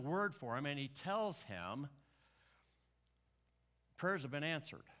 And he has a word for him, and he tells him, prayers have been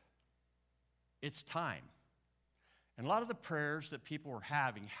answered. It's time. And a lot of the prayers that people were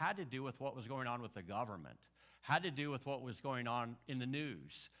having had to do with what was going on with the government, had to do with what was going on in the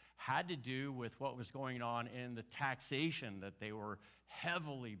news, had to do with what was going on in the taxation that they were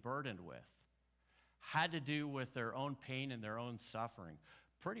heavily burdened with, had to do with their own pain and their own suffering.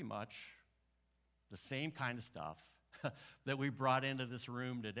 Pretty much the same kind of stuff that we brought into this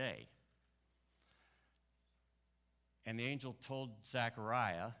room today. And the angel told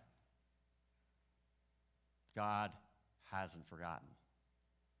Zechariah, God hasn't forgotten.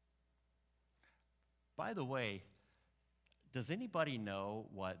 By the way, does anybody know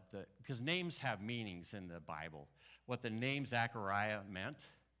because names have meanings in the Bible, what the name Zechariah meant,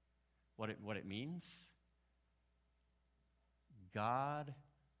 what it means? God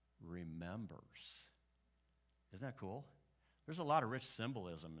remembers. Isn't that cool? There's a lot of rich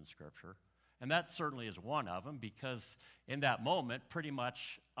symbolism in Scripture, and that certainly is one of them, because in that moment, pretty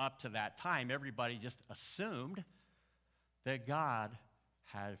much up to that time, everybody just assumed that God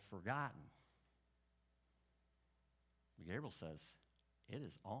had forgotten. Gabriel says, it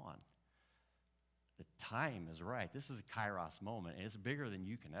is on. The time is right. This is a Kairos moment, and it's bigger than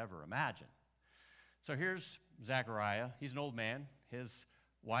you can ever imagine. So here's Zechariah. He's an old man. His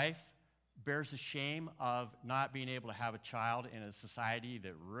wife bears the shame of not being able to have a child in a society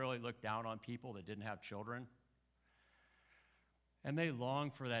that really looked down on people that didn't have children. And they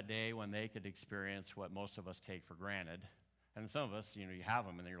long for that day when they could experience what most of us take for granted. And some of us, you have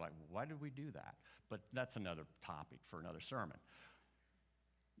them, and then you're like, why did we do that? But that's another topic for another sermon.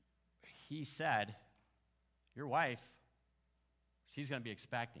 he said, your wife, she's going to be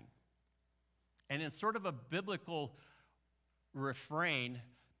expecting. And in sort of a biblical refrain,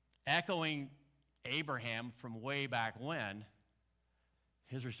 echoing Abraham from way back when,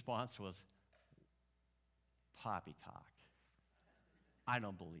 his response was, poppycock. I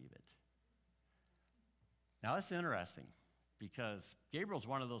don't believe it. Now, that's interesting because Gabriel's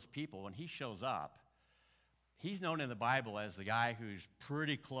one of those people, when he shows up, he's known in the Bible as the guy who's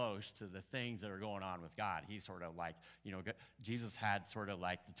pretty close to the things that are going on with God. He's sort of like, Jesus had sort of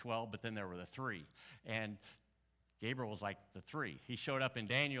like the 12, but then there were the 3. And Gabriel was like the 3. He showed up in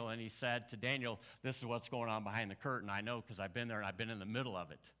Daniel and he said to Daniel, this is what's going on behind the curtain. I know because I've been there and I've been in the middle of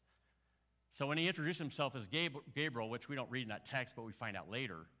it. So when he introduced himself as Gabriel, which we don't read in that text, but we find out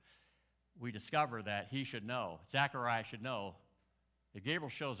later, we discover that he should know, Zechariah should know, if Gabriel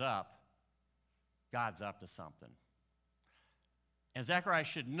shows up, God's up to something. And Zechariah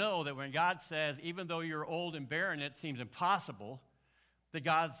should know that when God says, even though you're old and barren, it seems impossible, that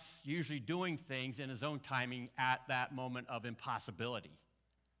God's usually doing things in his own timing at that moment of impossibility.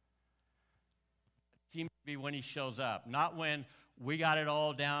 It seems to be when he shows up, not when we got it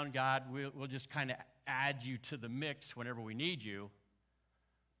all down, God, we'll just kind of add you to the mix whenever we need you.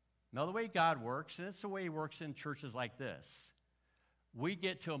 No, the way God works, and it's the way he works in churches like this, we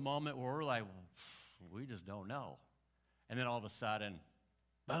get to a moment where we're like, we just don't know. And then all of a sudden,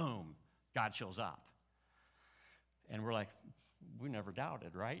 boom, God shows up. And we're like, we never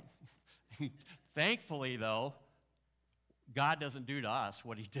doubted, right? Thankfully, though, God doesn't do to us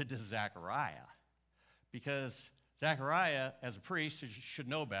what he did to Zechariah. Because Zechariah, as a priest, should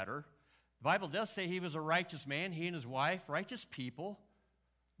know better. The Bible does say he was a righteous man, he and his wife, righteous people,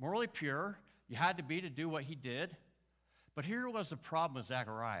 morally pure. You had to be to do what he did. But here was the problem with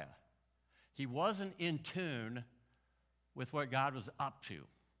Zechariah. He wasn't in tune with what God was up to.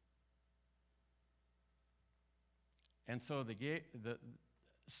 And so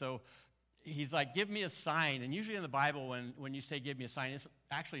so he's like, give me a sign. And usually in the Bible, when you say give me a sign, it's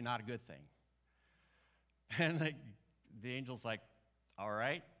actually not a good thing. And the angel's like, all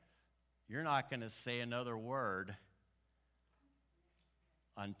right, you're not going to say another word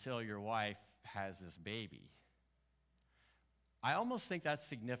until your wife has this baby. I almost think that's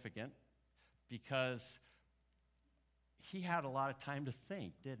significant because he had a lot of time to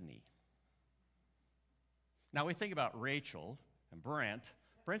think, didn't he? Now, we think about Rachel and Brent.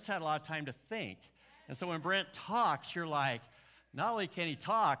 Brent's had a lot of time to think. And so when Brent talks, you're like, not only can he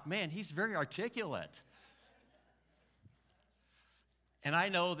talk, man, he's very articulate. And I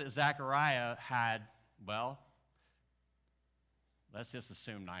know that Zechariah had, well, let's just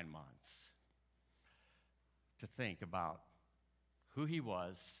assume 9 months to think about who he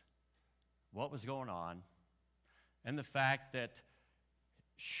was, what was going on, and the fact that,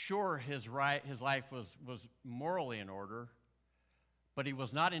 sure, his life was morally in order, but he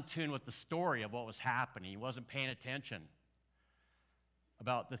was not in tune with the story of what was happening. He wasn't paying attention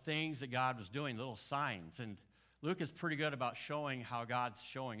about the things that God was doing, little signs. And Luke is pretty good about showing how God's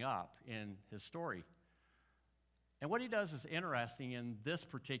showing up in his story. And what he does is interesting in this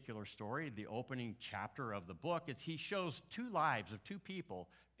particular story, the opening chapter of the book, is he shows 2 lives of 2 people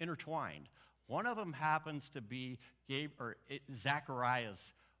intertwined. One of them happens to be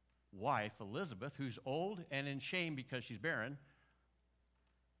Zechariah's wife, Elizabeth, who's old and in shame because she's barren.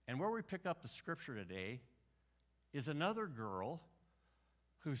 And where we pick up the scripture today is another girl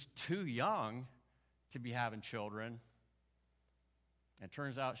who's too young to be having children. And it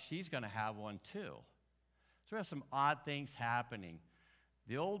turns out she's going to have one too. So we have some odd things happening.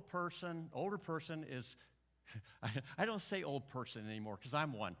 The older person is, I don't say old person anymore because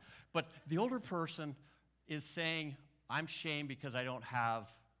I'm one, but the older person is saying, I'm shamed because I don't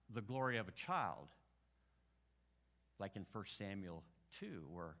have the glory of a child. Like in 1 Samuel 2,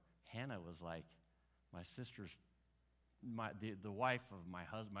 where Hannah was like, my sister's, the wife of my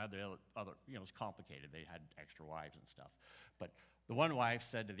husband, my other, it was complicated. They had extra wives and stuff. But the one wife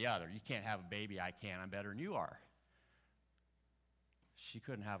said to the other, you can't have a baby, I can, I'm better than you are. She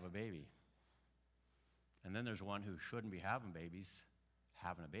couldn't have a baby. And then there's one who shouldn't be having babies,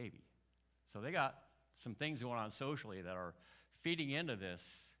 having a baby. So they got some things going on socially that are feeding into this.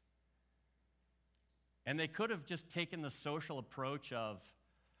 And they could have just taken the social approach of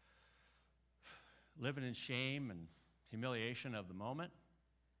living in shame and humiliation of the moment.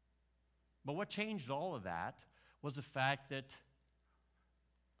 But what changed all of that was the fact that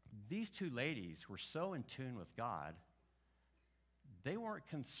these 2 ladies were so in tune with God, they weren't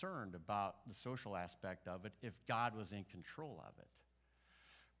concerned about the social aspect of it if God was in control of it.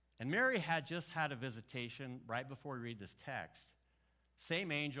 And Mary had just had a visitation right before we read this text.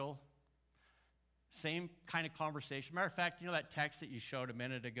 Same angel, Same kind of conversation. Matter of fact, you know that text that you showed a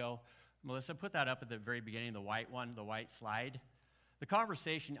minute ago? Melissa, put that up at the very beginning, the white one, the white slide. The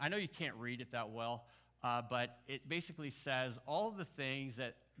conversation, I know you can't read it that well, but it basically says all of the things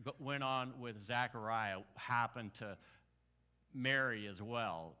that went on with Zechariah happened to Mary as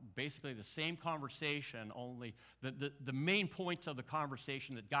well. Basically the same conversation, only the main points of the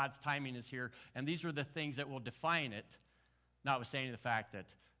conversation that God's timing is here, and these are the things that will define it, notwithstanding the fact that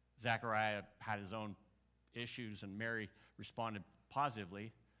Zechariah had his own issues and Mary responded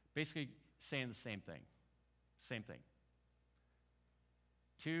positively, basically saying the same thing. Same thing.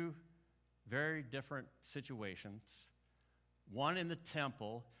 Two very different situations. One in the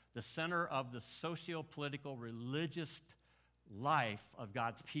temple, the center of the socio-political, religious life of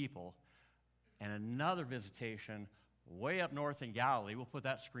God's people, and another visitation way up north in Galilee. We'll put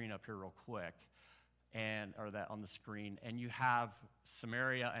that screen up here real quick, or that on the screen. And you have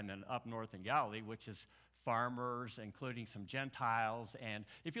Samaria, and then up north in Galilee, which is farmers, including some Gentiles. And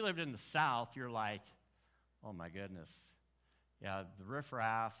if you lived in the south, you're like, oh my goodness. Yeah, the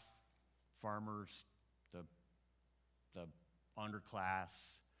riffraff, farmers, the underclass,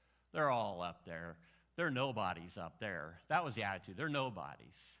 they're all up there. They're nobodies up there. That was the attitude. They're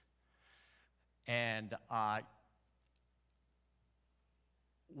nobodies. And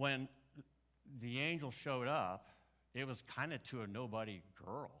when the angel showed up, it was kind of to a nobody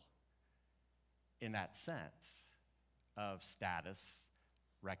girl in that sense of status,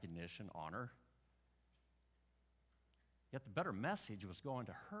 recognition, honor. Yet the better message was going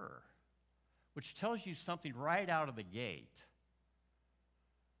to her, which tells you something right out of the gate.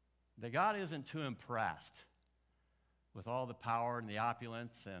 That God isn't too impressed with all the power and the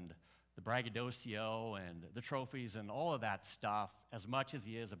opulence and the braggadocio and the trophies and all of that stuff as much as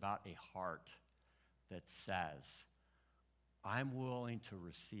he is about a heart that says, I'm willing to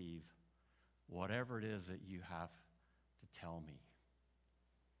receive whatever it is that you have to tell me.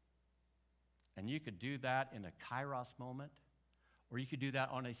 And you could do that in a kairos moment, or you could do that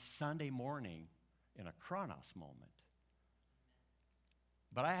on a Sunday morning in a chronos moment.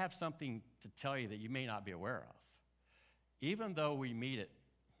 But I have something to tell you that you may not be aware of. Even though we meet at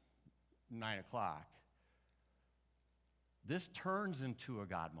 9 o'clock, this turns into a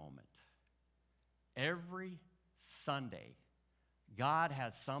God moment. Every Sunday, God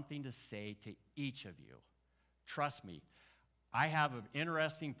has something to say to each of you. Trust me, I have an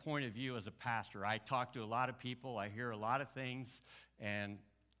interesting point of view as a pastor. I talk to a lot of people, I hear a lot of things, and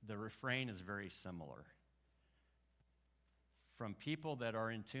the refrain is very similar. From people that are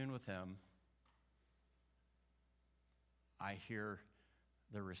in tune with him, I hear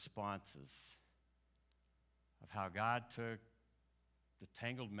the responses of how God took the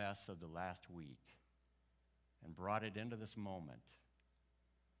tangled mess of the last week and brought it into this moment,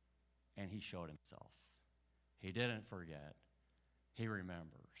 and he showed himself. He didn't forget. He remembers.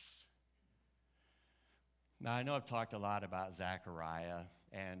 Now, I know I've talked a lot about Zechariah,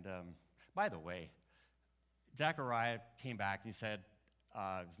 and by the way, Zechariah came back and he said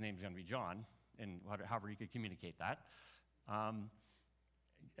his name's going to be John, and however he could communicate that.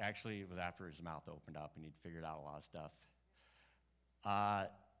 Actually, it was after his mouth opened up and he'd figured out a lot of stuff.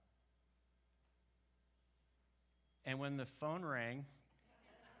 And when the phone rang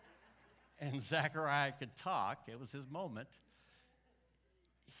and Zechariah could talk, it was his moment,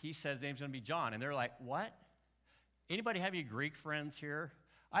 he said his name's going to be John. And they're like, what? Anybody have any Greek friends here?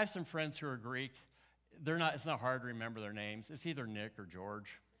 I have some friends who are Greek. It's not hard to remember their names. It's either Nick or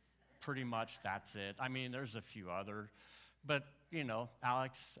George. Pretty much that's it. I mean, there's a few other, but you know,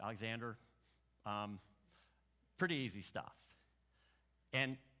 Alexander, pretty easy stuff.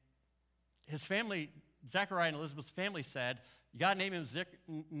 And his family, Zechariah and Elizabeth's family said, you got to name him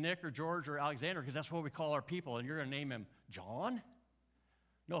Nick or George or Alexander because that's what we call our people, and you're going to name him John?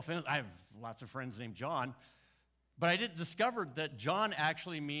 No offense, I have lots of friends named John, but I did discover that John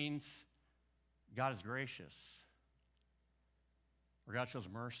actually means God is gracious, or God shows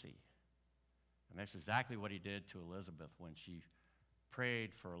mercy. And that's exactly what he did to Elizabeth when she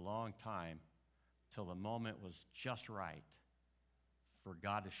prayed for a long time till the moment was just right for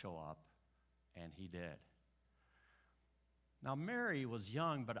God to show up, and he did. Now, Mary was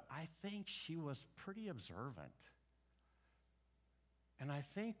young, but I think she was pretty observant. And I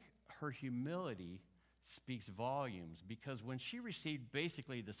think her humility speaks volumes, because when she received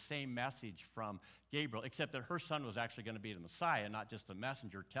basically the same message from Gabriel, except that her son was actually going to be the Messiah, not just the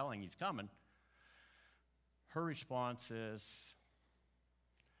messenger telling he's coming, her response is,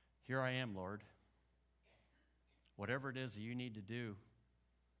 here I am, Lord. Whatever it is that you need to do,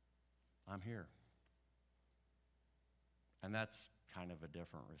 I'm here. And that's kind of a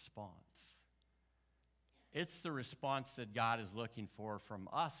different response. it's the response that God is looking for from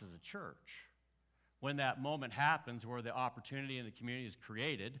us as a church. When that moment happens where the opportunity in the community is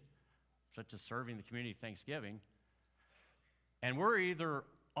created, such as serving the community Thanksgiving, and we're either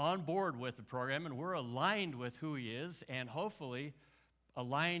on board with the program and we're aligned with who he is and hopefully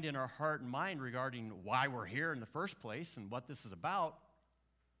aligned in our heart and mind regarding why we're here in the first place and what this is about,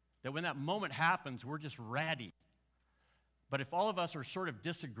 that when that moment happens, we're just ready. But if all of us are sort of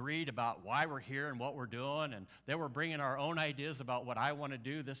disagreed about why we're here and what we're doing, and then we're bringing our own ideas about what I want to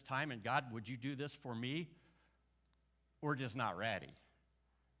do this time, and God, would you do this for me? We're just not ready.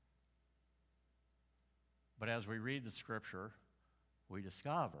 But as we read the scripture, we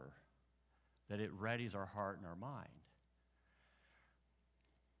discover that it readies our heart and our mind.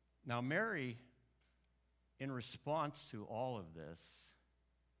 Now, Mary, in response to all of this,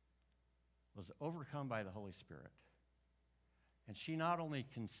 was overcome by the Holy Spirit. And she not only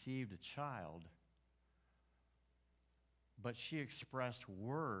conceived a child, but she expressed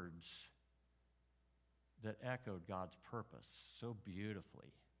words that echoed God's purpose so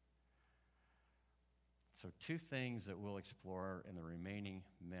beautifully. So 2 things that we'll explore in the remaining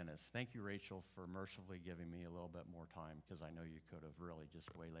minutes. Thank you, Rachel, for mercifully giving me a little bit more time, because I know you could have really just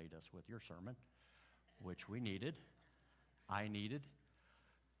waylaid us with your sermon, which we needed. I needed.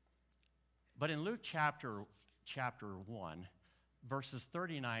 But in Luke chapter 1, verses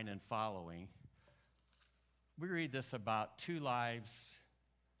 39 and following, we read this about 2 lives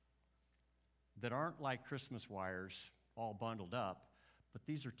that aren't like Christmas wires all bundled up, but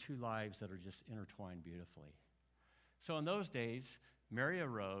these are 2 lives that are just intertwined beautifully. So in those days, Mary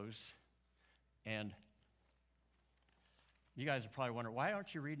arose, and you guys are probably wondering, why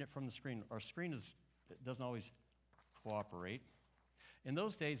aren't you reading it from the screen? Our screen doesn't always cooperate. In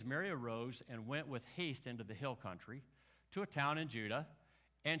those days, Mary arose and went with haste into the hill country to a town in Judah,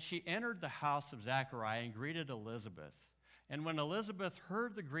 and she entered the house of Zechariah and greeted Elizabeth. And when Elizabeth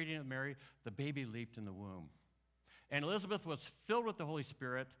heard the greeting of Mary, the baby leaped in the womb. And Elizabeth was filled with the Holy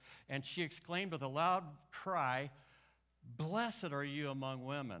Spirit, and she exclaimed with a loud cry, "Blessed are you among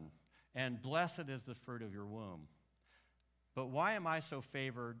women, and blessed is the fruit of your womb. But why am I so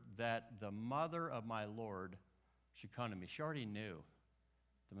favored that the mother of my Lord should come to me?" She already knew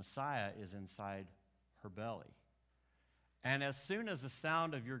the Messiah is inside her belly. "And as soon as the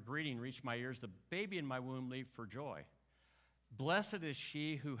sound of your greeting reached my ears, the baby in my womb leaped for joy. Blessed is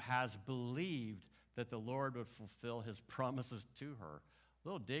she who has believed that the Lord would fulfill his promises to her." A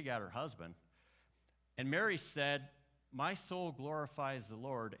little dig at her husband. And Mary said, "My soul glorifies the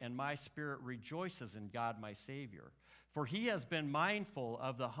Lord, and my spirit rejoices in God my Savior. For he has been mindful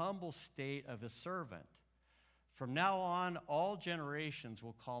of the humble state of his servant. From now on, all generations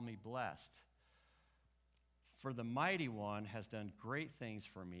will call me blessed. For the Mighty One has done great things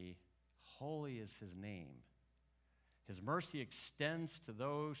for me. Holy is his name. His mercy extends to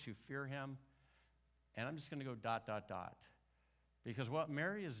those who fear him." And I'm just going to go ... Because what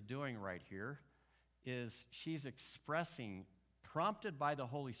Mary is doing right here is she's expressing, prompted by the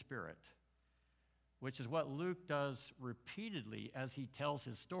Holy Spirit, which is what Luke does repeatedly as he tells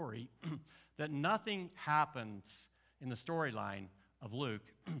his story, that nothing happens in the storyline of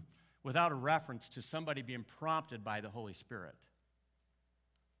Luke without a reference to somebody being prompted by the Holy Spirit.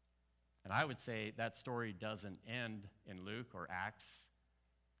 And I would say that story doesn't end in Luke or Acts,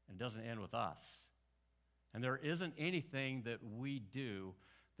 and it doesn't end with us. And there isn't anything that we do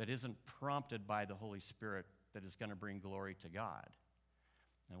that isn't prompted by the Holy Spirit that is going to bring glory to God.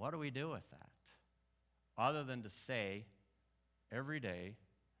 And what do we do with that? Other than to say every day,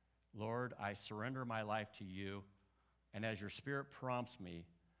 "Lord, I surrender my life to you, and as your Spirit prompts me,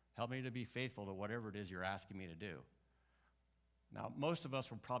 help me to be faithful to whatever it is you're asking me to do." Now, most of us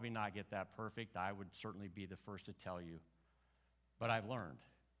will probably not get that perfect. I would certainly be the first to tell you. But I've learned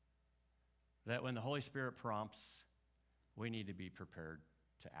that when the Holy Spirit prompts, we need to be prepared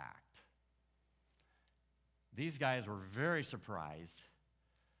to act. These guys were very surprised.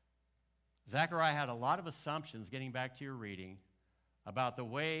 Zechariah had a lot of assumptions, getting back to your reading, about the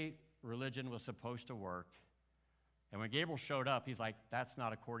way religion was supposed to work. And when Gabriel showed up, he's like, "That's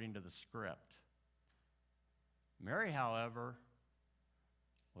not according to the script." Mary, however,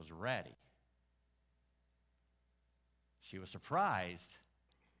 was ready. She was surprised,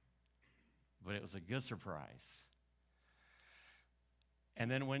 but it was a good surprise. And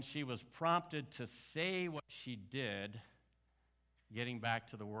then when she was prompted to say what she did, getting back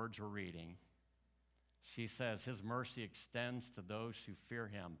to the words we're reading, she says, "His mercy extends to those who fear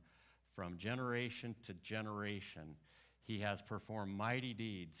him from generation to generation. He has performed mighty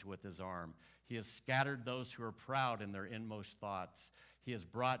deeds with his arm. He has scattered those who are proud in their inmost thoughts. He has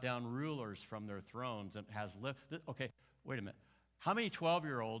brought down rulers from their thrones and has lifted. Okay, wait a minute. How many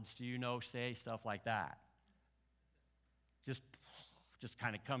 12-year-olds do you know say stuff like that? Just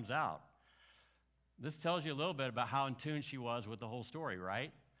kind of comes out. This tells you a little bit about how in tune she was with the whole story,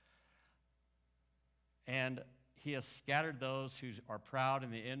 right? And he has scattered those who are proud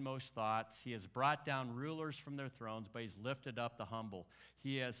in the inmost thoughts. He has brought down rulers from their thrones, but he's lifted up the humble.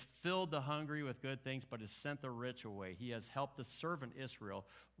 He has filled the hungry with good things, but has sent the rich away. He has helped the servant Israel,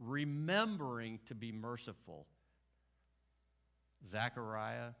 remembering to be merciful.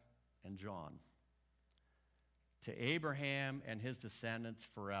 Zechariah and John. To Abraham and his descendants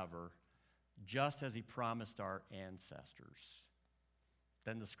forever, just as he promised our ancestors.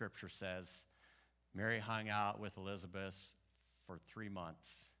 Then the scripture says, Mary hung out with Elizabeth for 3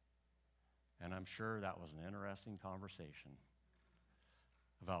 months. And I'm sure that was an interesting conversation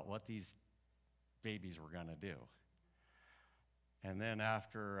about what these babies were going to do. And then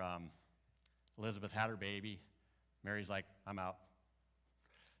after Elizabeth had her baby, Mary's like, I'm out.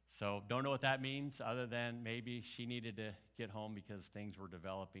 So don't know what that means other than maybe she needed to get home because things were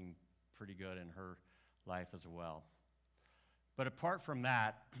developing pretty good in her life as well. But apart from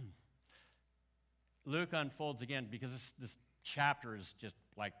that, Luke unfolds again because this chapter is just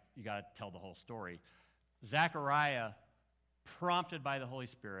like you got to tell the whole story. Zechariah, prompted by the Holy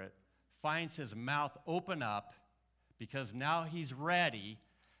Spirit, finds his mouth open up because now he's ready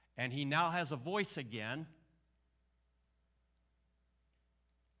and he now has a voice again.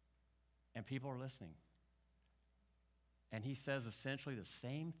 And people are listening. And he says essentially the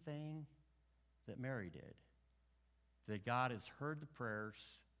same thing that Mary did. That God has heard the prayers,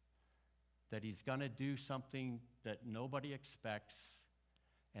 that he's going to do something that nobody expects,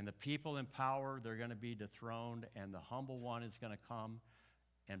 and the people in power, they're going to be dethroned, and the humble one is going to come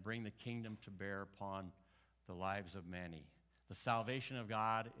and bring the kingdom to bear upon the lives of many. The salvation of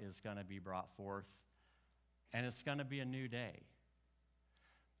God is going to be brought forth, and it's going to be a new day.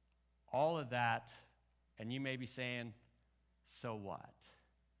 All of that, and you may be saying, so what?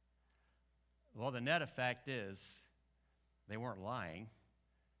 Well, the net effect is they weren't lying.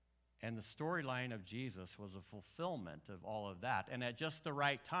 And the storyline of Jesus was a fulfillment of all of that. And at just the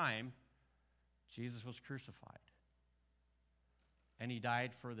right time, Jesus was crucified. And he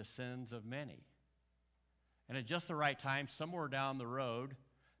died for the sins of many. And at just the right time, somewhere down the road,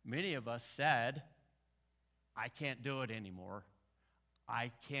 many of us said, I can't do it anymore.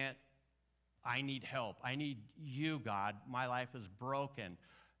 I need help. I need you, God. My life is broken.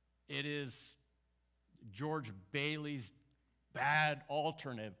 It is George Bailey's bad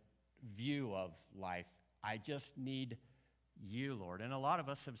alternative view of life. I just need you, Lord. And a lot of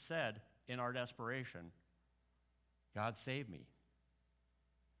us have said in our desperation, God save me.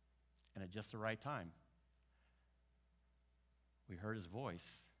 And at just the right time, we heard his voice,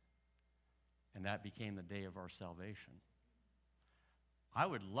 and that became the day of our salvation. I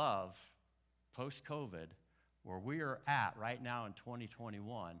would love, post-COVID, where we are at right now in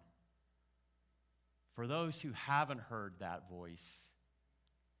 2021, for those who haven't heard that voice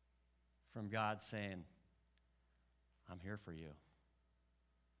from God saying, I'm here for you.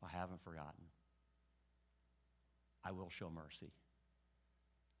 I haven't forgotten. I will show mercy.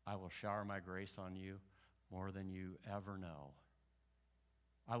 I will shower my grace on you more than you ever know.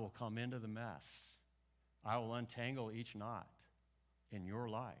 I will come into the mess. I will untangle each knot in your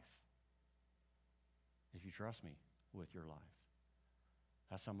life if you trust me with your life.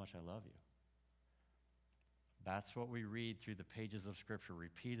 That's how much I love you. That's what we read through the pages of Scripture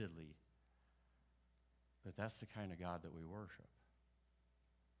repeatedly, that that's the kind of God that we worship.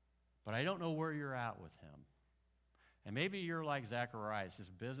 But I don't know where you're at with him. And maybe you're like Zacharias,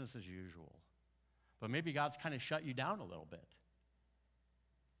 just business as usual. But maybe God's kind of shut you down a little bit.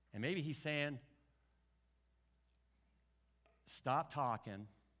 And maybe he's saying, stop talking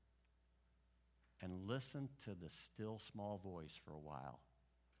and listen to the still small voice for a while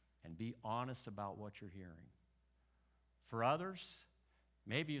and be honest about what you're hearing. For others,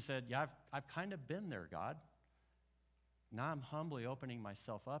 maybe you said, yeah, I've kind of been there, God. Now I'm humbly opening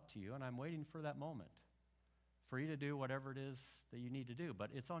myself up to you, and I'm waiting for that moment for you to do whatever it is that you need to do.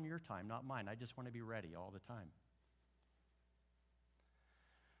 But it's on your time, not mine. I just want to be ready all the time.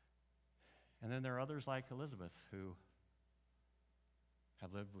 And then there are others like Elizabeth who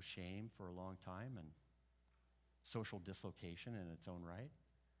have lived with shame for a long time and social dislocation in its own right.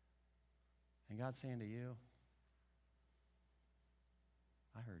 And God's saying to you,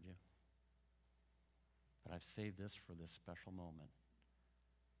 I heard you. But I've saved this for this special moment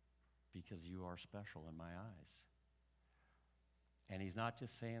because you are special in my eyes. And he's not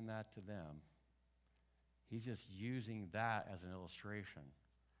just saying that to them. He's just using that as an illustration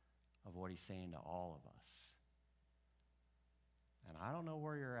of what he's saying to all of us. And I don't know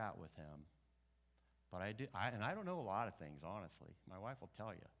where you're at with him, but I do. And I don't know a lot of things, honestly. My wife will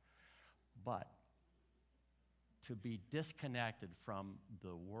tell you. But to be disconnected from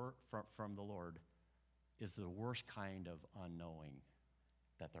the from the Lord is the worst kind of unknowing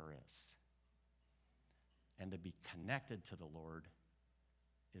that there is. And to be connected to the Lord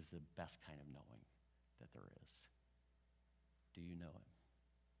is the best kind of knowing that there is. Do you know him?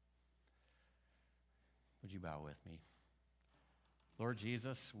 Would you bow with me? Lord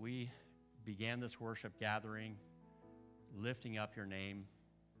Jesus, we began this worship gathering lifting up your name,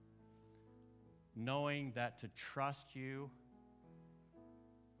 knowing that to trust you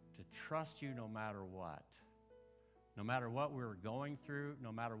no matter what we're going through,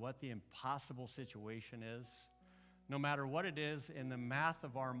 no matter what the impossible situation is, no matter what it is in the math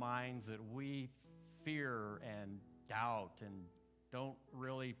of our minds that we fear and doubt and don't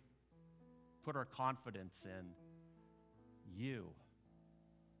really put our confidence in you.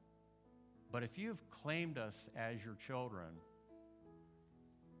 But if you've claimed us as your children,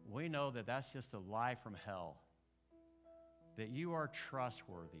 we know that that's just a lie from hell, that you are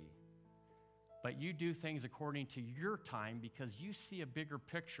trustworthy, but you do things according to your time because you see a bigger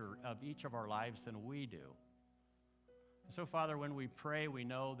picture of each of our lives than we do. And so, Father, when we pray, we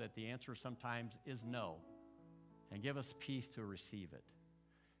know that the answer sometimes is no, and give us peace to receive it.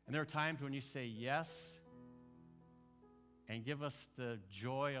 And there are times when you say yes, and give us the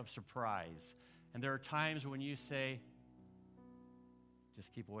joy of surprise. And there are times when you say,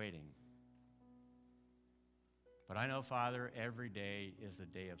 just keep waiting. But I know, Father, every day is the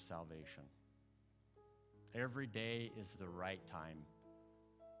day of salvation. Every day is the right time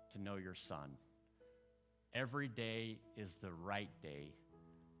to know your Son. Every day is the right day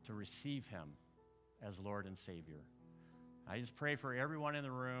to receive him as Lord and Savior. I just pray for everyone in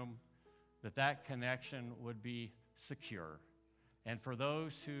the room that connection would be secure. And for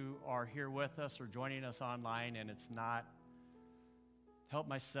those who are here with us or joining us online and it's not, help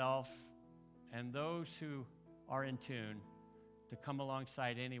myself and those who are in tune to come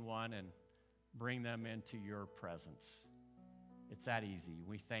alongside anyone and bring them into your presence. It's that easy.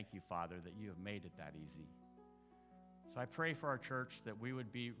 We thank you, Father, that you have made it that easy. So I pray for our church that we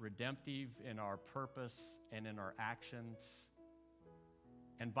would be redemptive in our purpose and in our actions.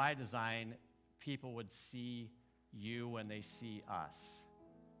 And by design, people would see you when they see us.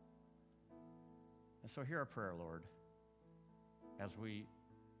 And so hear our prayer, Lord, as we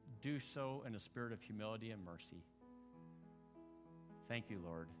do so in a spirit of humility and mercy. Thank you,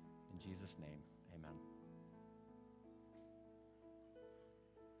 Lord. In Jesus' name, amen.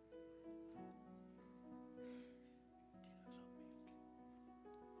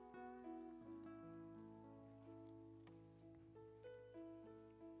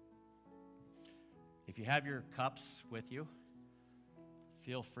 If you have your cups with you,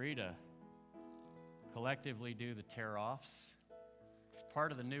 feel free to collectively do the tear-offs. It's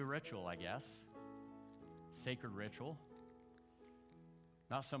part of the new ritual, I guess. Sacred ritual.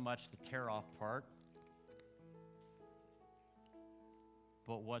 Not so much the tear-off part,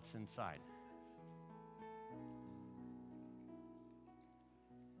 but what's inside.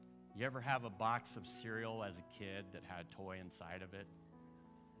 You ever have a box of cereal as a kid that had a toy inside of it?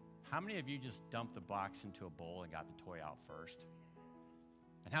 How many of you just dumped the box into a bowl and got the toy out first?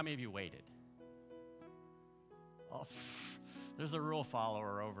 And how many of you waited? Oh, there's a rule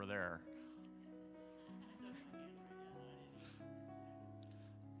follower over there.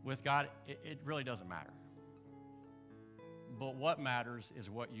 With God, it really doesn't matter. But what matters is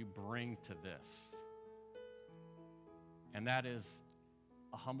what you bring to this. And that is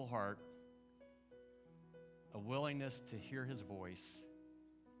a humble heart, a willingness to hear his voice,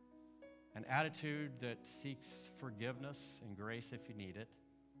 an attitude that seeks forgiveness and grace if you need it,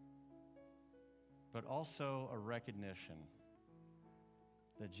 but also a recognition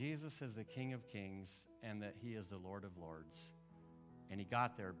that Jesus is the King of Kings and that he is the Lord of Lords. And he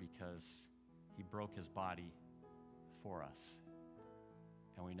got there because he broke his body for us.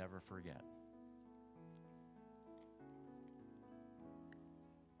 And we never forget.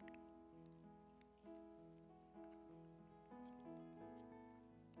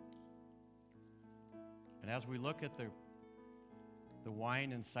 And as we look at the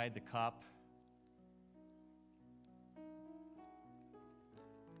wine inside the cup,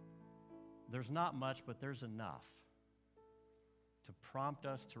 there's not much, but there's enough to prompt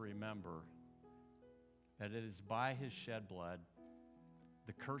us to remember that it is by his shed blood,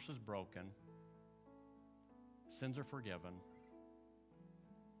 the curse is broken, sins are forgiven,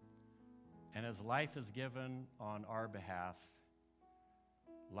 And as life is given on our behalf,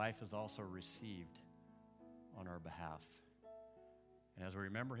 life is also received on our behalf. And as we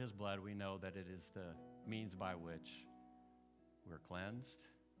remember his blood, we know that it is the means by which we're cleansed,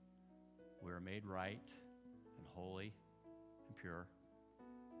 we're made right and holy and pure,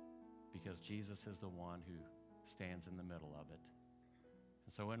 because Jesus is the one who stands in the middle of it.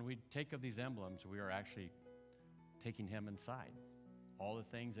 And so when we take of these emblems, we are actually taking him inside, all the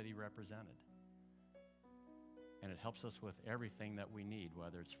things that he represented. And it helps us with everything that we need,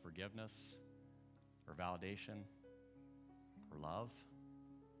 whether it's forgiveness or validation or love.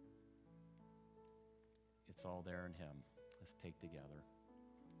 It's all there in him. Let's take together.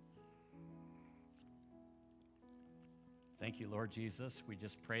 Thank you, Lord Jesus. We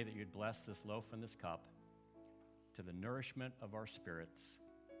just pray that you'd bless this loaf and this cup to the nourishment of our spirits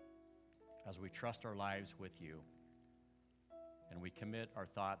as we trust our lives with you. And we commit our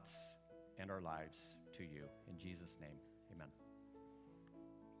thoughts and our lives to you. In Jesus' name, amen.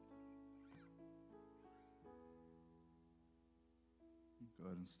 Go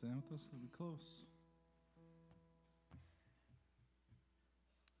ahead and stand with us. We'll be close.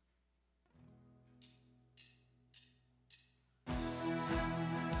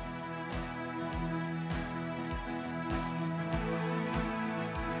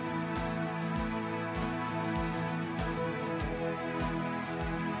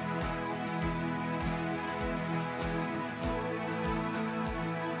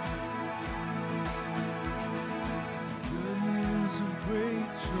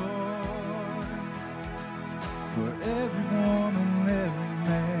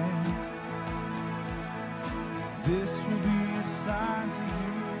 This will be a sign to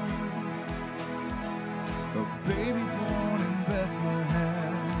you, a baby born in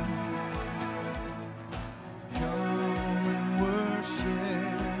Bethlehem. Come and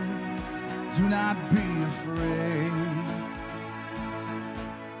worship, do not be afraid.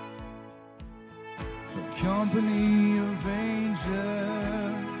 A company of angels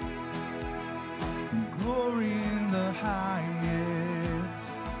and glory in the highest,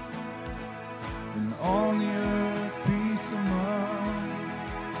 and on the earth peace among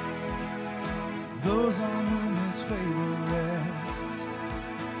those on whom his favor rests.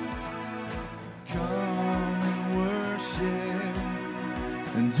 Come and worship,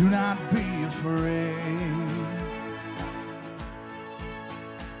 and do not be afraid.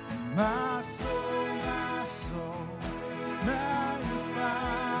 My soul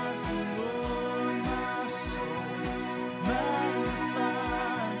magnifies the Lord. My soul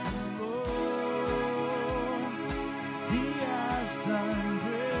magnifies the Lord. He has done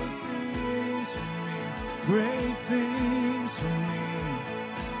great things for me, great things for me.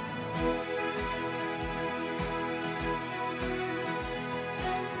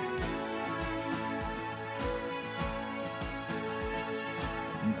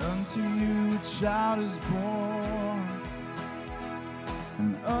 And unto you a child is born,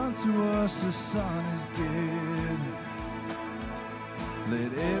 and unto us a son is given.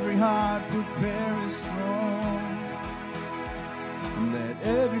 Let every heart prepare his throne, and let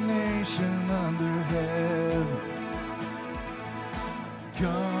every nation under heaven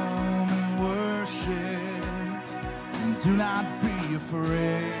come and worship, and do not be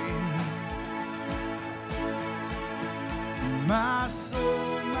afraid. My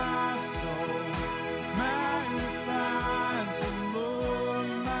soul magnifies the Lord.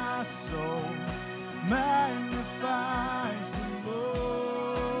 My soul magnifies the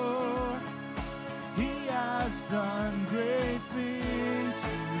Lord. He has done great things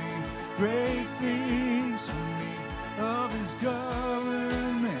for me, great things for me. Of his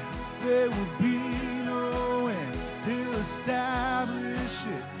government there will be no end. He'll establish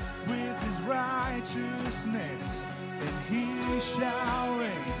it with his righteousness, and he shall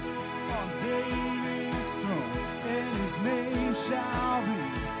reign on David's throne, and his name shall be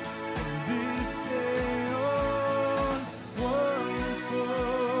from this day on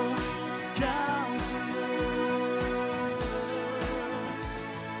Wonderful Counselor,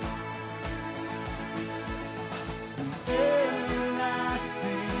 and Everlasting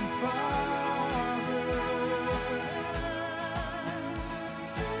Father.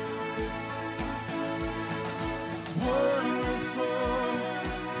 Wonderful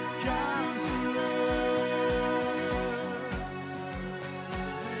Counselor,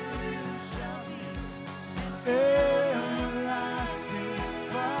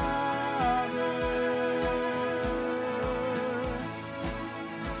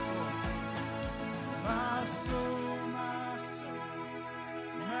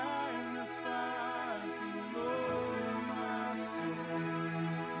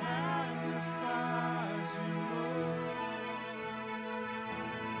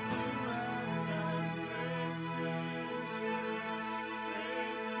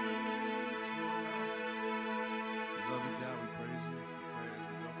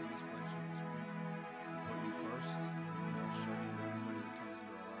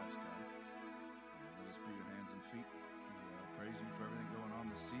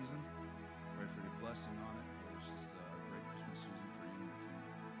 season. Pray for your blessing on it. That it's just a great Christmas season for you and your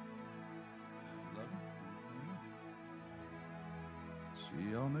family. We love you.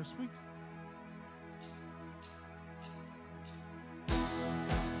 See y'all next week.